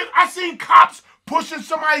everybody was getting, I seen cops pushing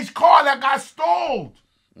somebody's car that got stalled.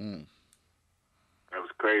 That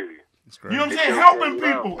was crazy. You know what I'm saying? Helping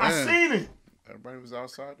people. I seen it. Everybody was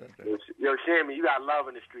outside that day. Yo, Shammy, you got love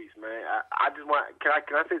in the streets, man. I just want, can I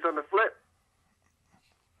say something to Flip?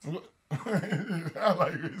 I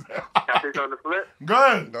like this. Can I say something to Flip?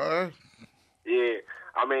 Good. Yeah.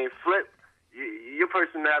 I mean, Flip, your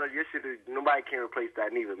personality, your shit, nobody can replace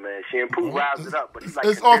that neither, man. Shampoo riles it up, but he's like,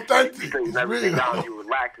 it's authentic. It's everything down, you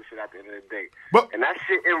relax and shit at the end of the day. And that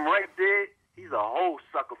shit in right there, he's a whole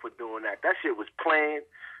sucker for doing that. That shit was planned.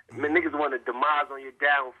 Man, niggas want to demise on your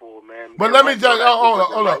downfall, man. But let me just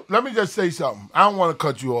hold up. Let me just say something. I don't want to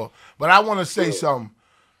cut you off, but I want to say something.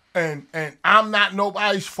 And I'm not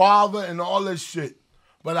nobody's father and all this shit.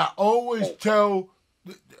 But I always tell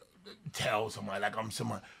somebody like I'm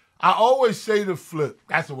somebody. I always say to Flip,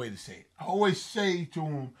 that's the way to say it. I always say to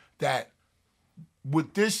him that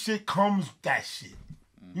with this shit comes that shit.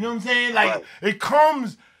 You know what I'm saying? Like it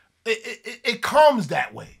comes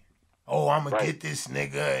that way. Oh, I'm gonna get this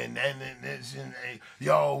nigga and this and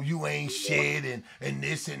yo, you ain't shit and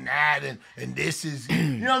this and that and this is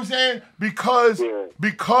you know what I'm saying?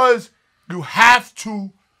 Because you have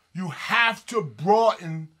to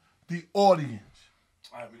broaden the audience.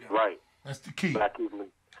 Right. That's the key.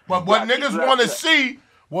 But what niggas want to see,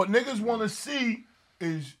 What niggas want to see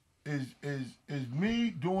is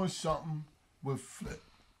me doing something with Flip.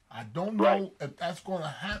 I don't know if that's going to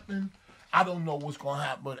happen. I don't know what's going to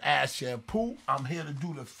happen with Ass Shampoo. I'm here to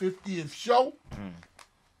do the 50th show.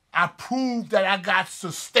 I proved that I got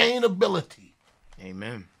sustainability.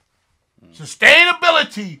 Amen.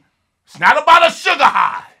 Sustainability. It's not about a sugar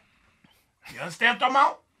high. You understand what I'm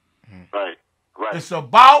talking about? Right. It's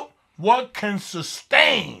about what can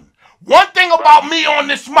sustain. One thing about me on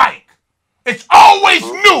this mic, it's always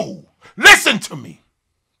new. Listen to me.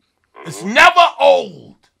 It's never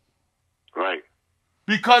old. Right.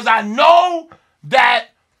 Because I know that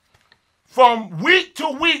from week to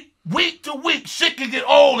week, shit can get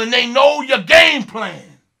old and they know your game plan.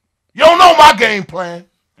 You don't know my game plan.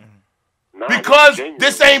 No, Because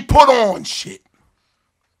this ain't put on shit.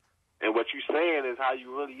 And what you saying is how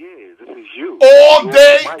you really is. This is you. All you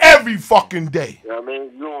day, every fucking day. You know what I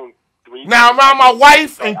mean? You don't. Now around my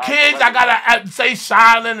wife and kids, I gotta say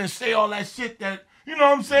silent and say all that shit that, you know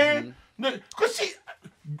what I'm saying? Cause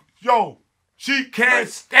she can't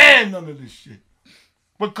stand none of this shit.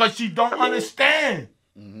 Because she don't understand.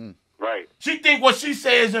 Right. She think what she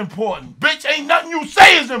say is important. Bitch, ain't nothing you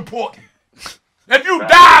say is important. If you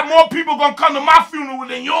die, more people gonna come to my funeral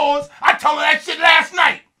than yours. I told her that shit last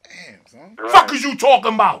night. Damn, son. Right. Fuck is you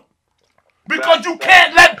talking about? Because you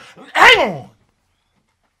can't hang on.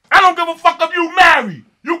 I don't give a fuck if you married.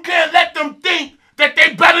 You can't let them think that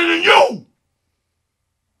they better than you.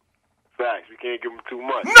 Facts. You can't give them too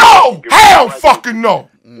much. No! Hell fucking no.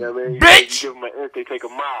 You know what I mean? Bitch! You give them an inch, they take a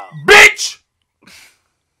mile. Bitch!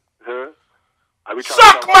 Huh? I be trying to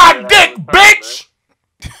Suck tell my man dick, all the time, bitch!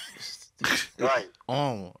 man. Right.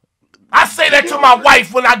 Oh. I say that to my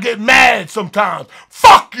wife when I get mad sometimes.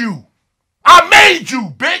 Fuck you! I made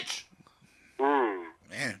you, bitch!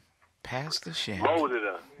 Man. Pass the shit. Molded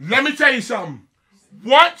her. Let me tell you something.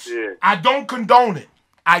 Once, Yeah. I don't condone it.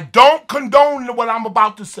 I don't condone what I'm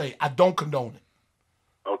about to say. I don't condone it.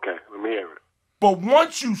 Okay, let me hear it. But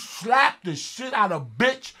once you slap the shit out of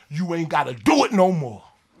bitch, you ain't gotta do it no more.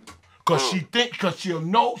 Cause she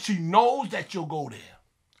knows that you'll go there.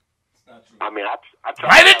 I mean, I try.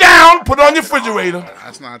 Write it down, put it on your refrigerator.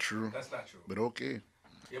 That's not true. That's not true. But okay.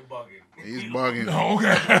 You're bugging. He's bugging.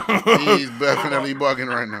 Okay. He's definitely bugging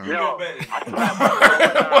right now. Yo,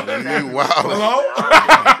 You wow. Hello?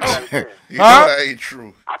 You know that ain't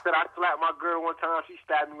true. I said I slapped my girl one time. She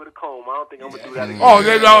stabbed me with a comb. I don't think I'm gonna do that again.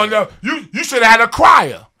 Oh, no. You should have had a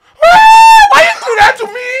crier. Why you do that to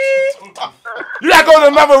me? You gotta go to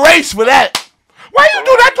another race for that. Why you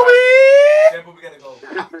do that to me? Shampoo, we gotta go.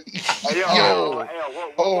 Hey, Yo. one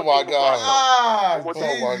Oh my God. One more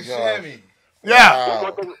Oh my God. Yeah.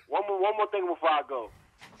 one more thing before I go.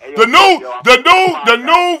 Hey, yo, The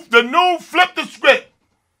yo, new flip the script.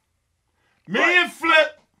 Me and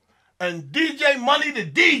Flip and DJ Money the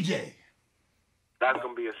DJ. That's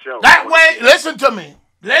gonna be a show. That way, listen to me.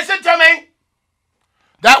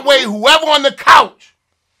 That way, whoever on the couch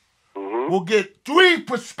will get 3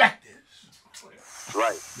 perspectives.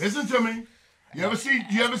 Right. Listen to me. You ever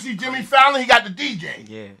see Jimmy Fallon? He got the DJ.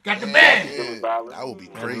 Yeah. Got the band. That would be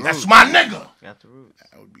crazy. That's my nigga. Got the roots.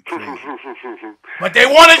 That would be crazy. But they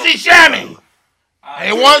want to see Shammy.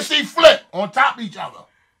 They want to see Flip on top of each other.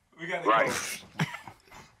 We gotta Right. go.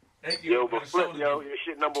 Thank you. Yo, for but the Flip, show yo, today. your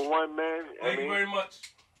shit #1, man. Thank you very much.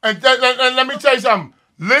 And let me tell you something.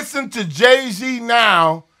 Listen to Jay-Z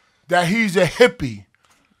now that he's a hippie.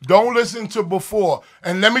 Don't listen to before.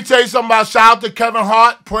 And let me tell you something about shout out to Kevin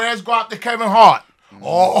Hart. Prayers go out to Kevin Hart.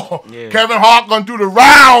 Oh, Yeah. Kevin Hart gonna do the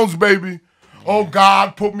rounds, baby. Oh,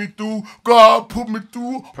 God put me through. God put me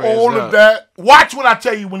through. Prayers all up. of that. Watch what I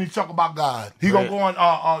tell you when he talk about God. He gonna Right. go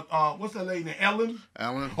on, what's that lady name? Ellen?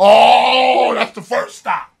 Alan? Oh, that's the first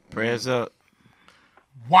stop. Prayers up.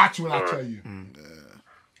 Watch what I tell you.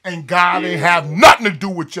 And God ain't have nothing to do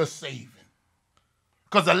with your saving.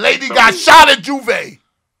 Because the lady got shot at Juve.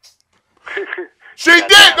 She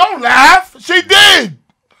did. Don't laugh. She did.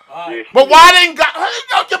 But why didn't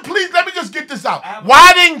God... Please, let me just get this out.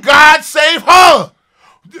 Why didn't God save her?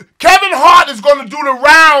 Kevin Hart is going to do the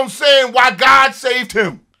round saying why God saved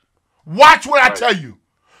him. Watch what I tell you.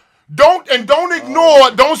 Don't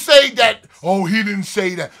ignore, don't say that, oh, he didn't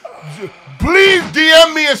say that. Please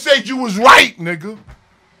DM me and say you was right, nigga.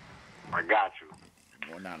 I got you.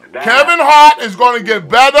 Kevin Hart is going to get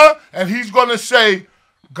better, and he's going to say,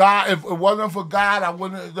 God, if it wasn't for God, I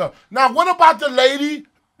wouldn't have. Now, what about the lady?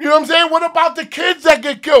 You know what I'm saying? What about the kids that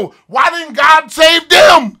get killed? Why didn't God save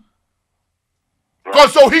them?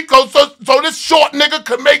 So this short nigga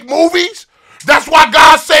could make movies? That's why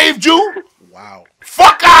God saved you? Wow.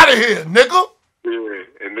 Fuck out of here, nigga. Yeah,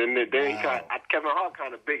 and then Kevin Hart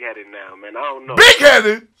kind of big-headed now, man. I don't know.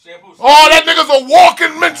 Big-headed? Shampoo. Oh, that nigga's a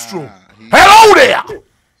walking minstrel. Hello there.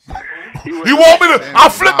 You want me to? I'll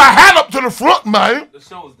flip my hat up to the front, man. The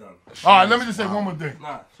show's done. All right, let me just say one more thing.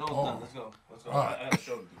 Nah, show's done. Let's go. I got a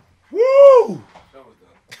show to do. Woo! Show was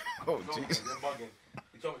done. Oh, You're jeez. bugging.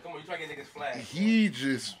 You told me, come on, you try to get niggas flagged. He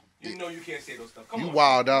just. You know you can't say those stuff. Come You on.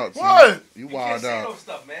 wild out. What? You You wild can't say out. those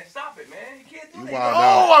stuff, man. Stop it, man. You can't do You that. wild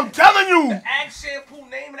Oh, I'm telling you. The Axe Shampoo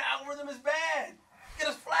name and the algorithm is bad. Get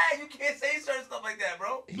us flagged. You can't say certain stuff like that,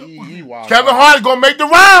 bro. He wild Kevin out. Hart is gonna make the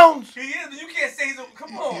rounds. He is, but you can't say he's a...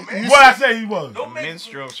 Come on, man. What I say he was? Don't make...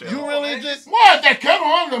 Minstrel show. You really just. What? That Kevin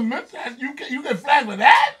Hart the minstrel? You get flagged for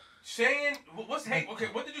that? Saying... What's hate? Okay,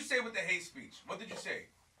 what did you say with the hate speech? What did you say?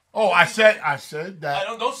 Oh, I said that.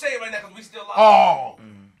 Don't say it right now because we still live. Oh.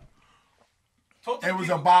 Talk to It the was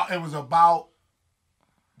people. about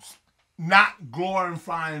not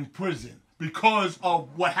glorifying prison because of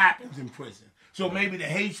what happens in prison. So maybe the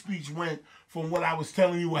hate speech went from what I was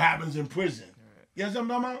telling you what happens in prison. You know what I'm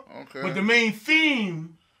talking about? Okay. But the main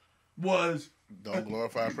theme was Don't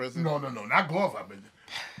glorify prison. no, not glorify prison.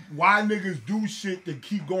 Why niggas do shit to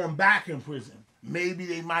keep going back in prison? Maybe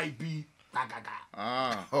they might be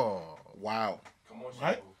Ah. Oh. Wow. Come on,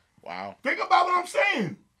 right? Shampoo. Wow. Think about what I'm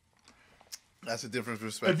saying. That's a different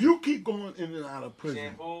perspective. If you keep going in and out of prison,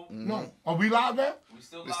 Shampoo. no, are we live now? We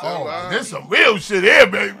still We live. still Oh, live. there's some real shit here,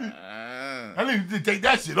 baby. Ah. I need to take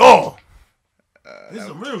that shit off. This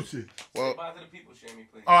some real shit. Well, Bye to the people, Shammy,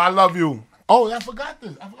 please. Oh, I love you. Oh, I forgot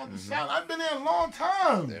this. I forgot the sound. I've been here a long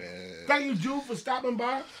time. Thank you, Jude, for stopping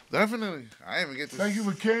by. definitely. I didn't even get this. Thank you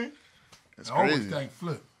for King. It's I always crazy. thank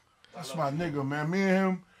Flip. That's my nigga, man. Me and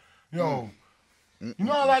him, yo. You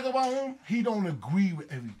know what I like about him? He don't agree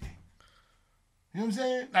with everything. You know what I'm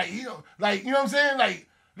saying? Like he don't, like you know what I'm saying? Like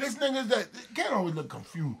this niggas that can't always look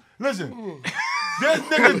confused. Listen, there's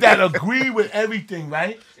niggas that agree with everything,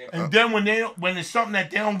 right? And then when it's something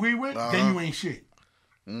that they don't agree with, then you ain't shit.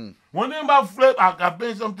 One thing about Flip, I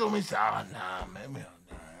been something to me, say, oh nah, man,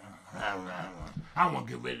 I want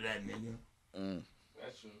to get rid of that nigga.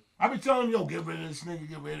 That's true. I be telling him, yo, get rid of this nigga,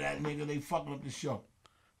 get rid of that nigga. They fucking up the show.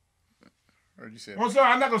 Heard you say I'm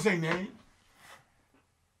sorry, I'm not gonna say names,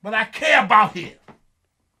 but I care about here.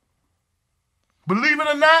 Believe it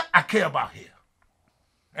or not, I care about here,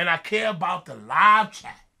 and I care about the live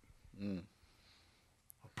chat.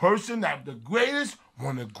 A person that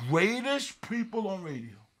one of the greatest people on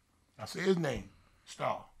radio. I say his name,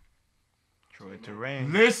 Star. Troy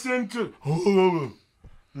Terrain. Listen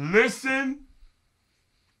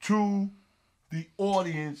to the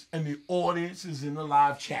audience, and the audience is in the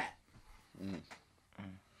live chat.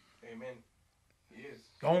 Amen. He is.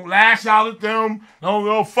 Don't lash out at them. Don't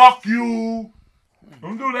go fuck you.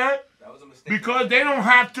 Don't do that. That was a mistake. Because they don't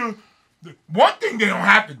have to. One thing they don't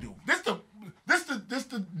have to do. This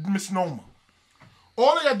the misnomer.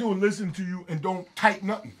 All they gotta do is listen to you and don't type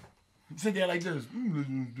nothing. Sit there like this.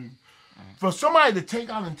 For somebody to take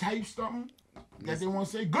out and type something that they want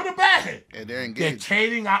to say, good or bad, Yeah, they're they're engaged.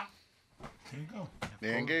 trading out. There you go.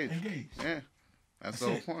 They're engaged. Engaged. Yeah. That's That's the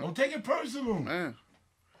whole it. point. Don't take it personal. Yeah.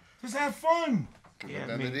 Just have fun Yeah, At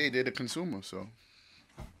the end of the day, they're the consumer, so.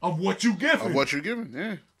 of what you give. Of what you're giving,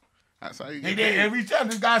 yeah. That's how you They get did paid. every time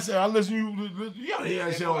this guy said, I listen to you. You gotta hear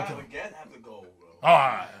that shit all the I have time. to have to go, bro. All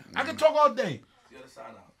right. I can talk all day. The other side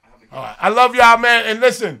out. I have to All right. I love y'all, man. And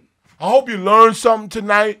listen, I hope you learned something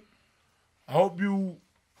tonight. I hope you know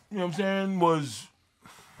what I'm saying, was,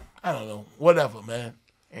 I don't know, whatever, man.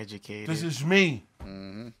 Educated. This is me.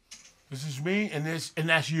 This is me, and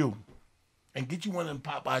that's you. And get you one of them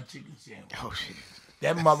Popeye chicken sandwiches. Oh shit.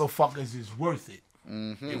 That motherfuckers is worth it.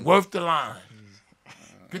 It's worth the line.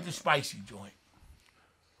 Get the spicy joint.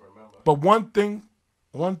 remember. But one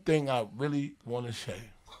thing I really want to say.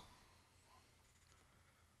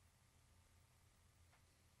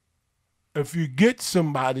 If you get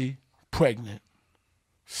somebody pregnant,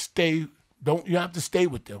 you have to stay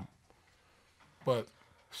with them. But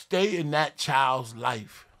stay in that child's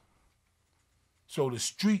life so the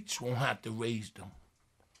streets won't have to raise them.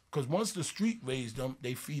 Because once the street raised them,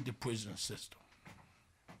 they feed the prison system.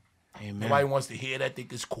 Amen. Nobody wants to hear that,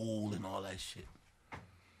 think it's cool and all that shit.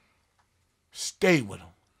 Stay with them.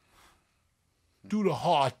 Do the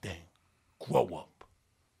hard thing. Grow up.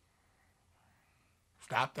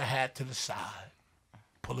 Stop the hat to the side.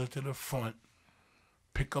 Pull it to the front.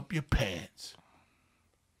 Pick up your pants.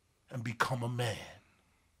 And become a man.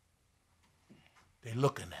 They're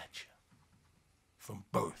looking at you. From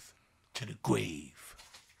birth to the grave.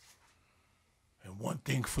 And one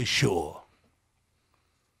thing for sure.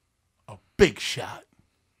 A big shot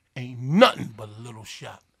ain't nothing but a little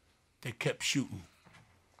shot that kept shooting.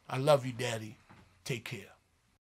 I love you, Daddy. Take care.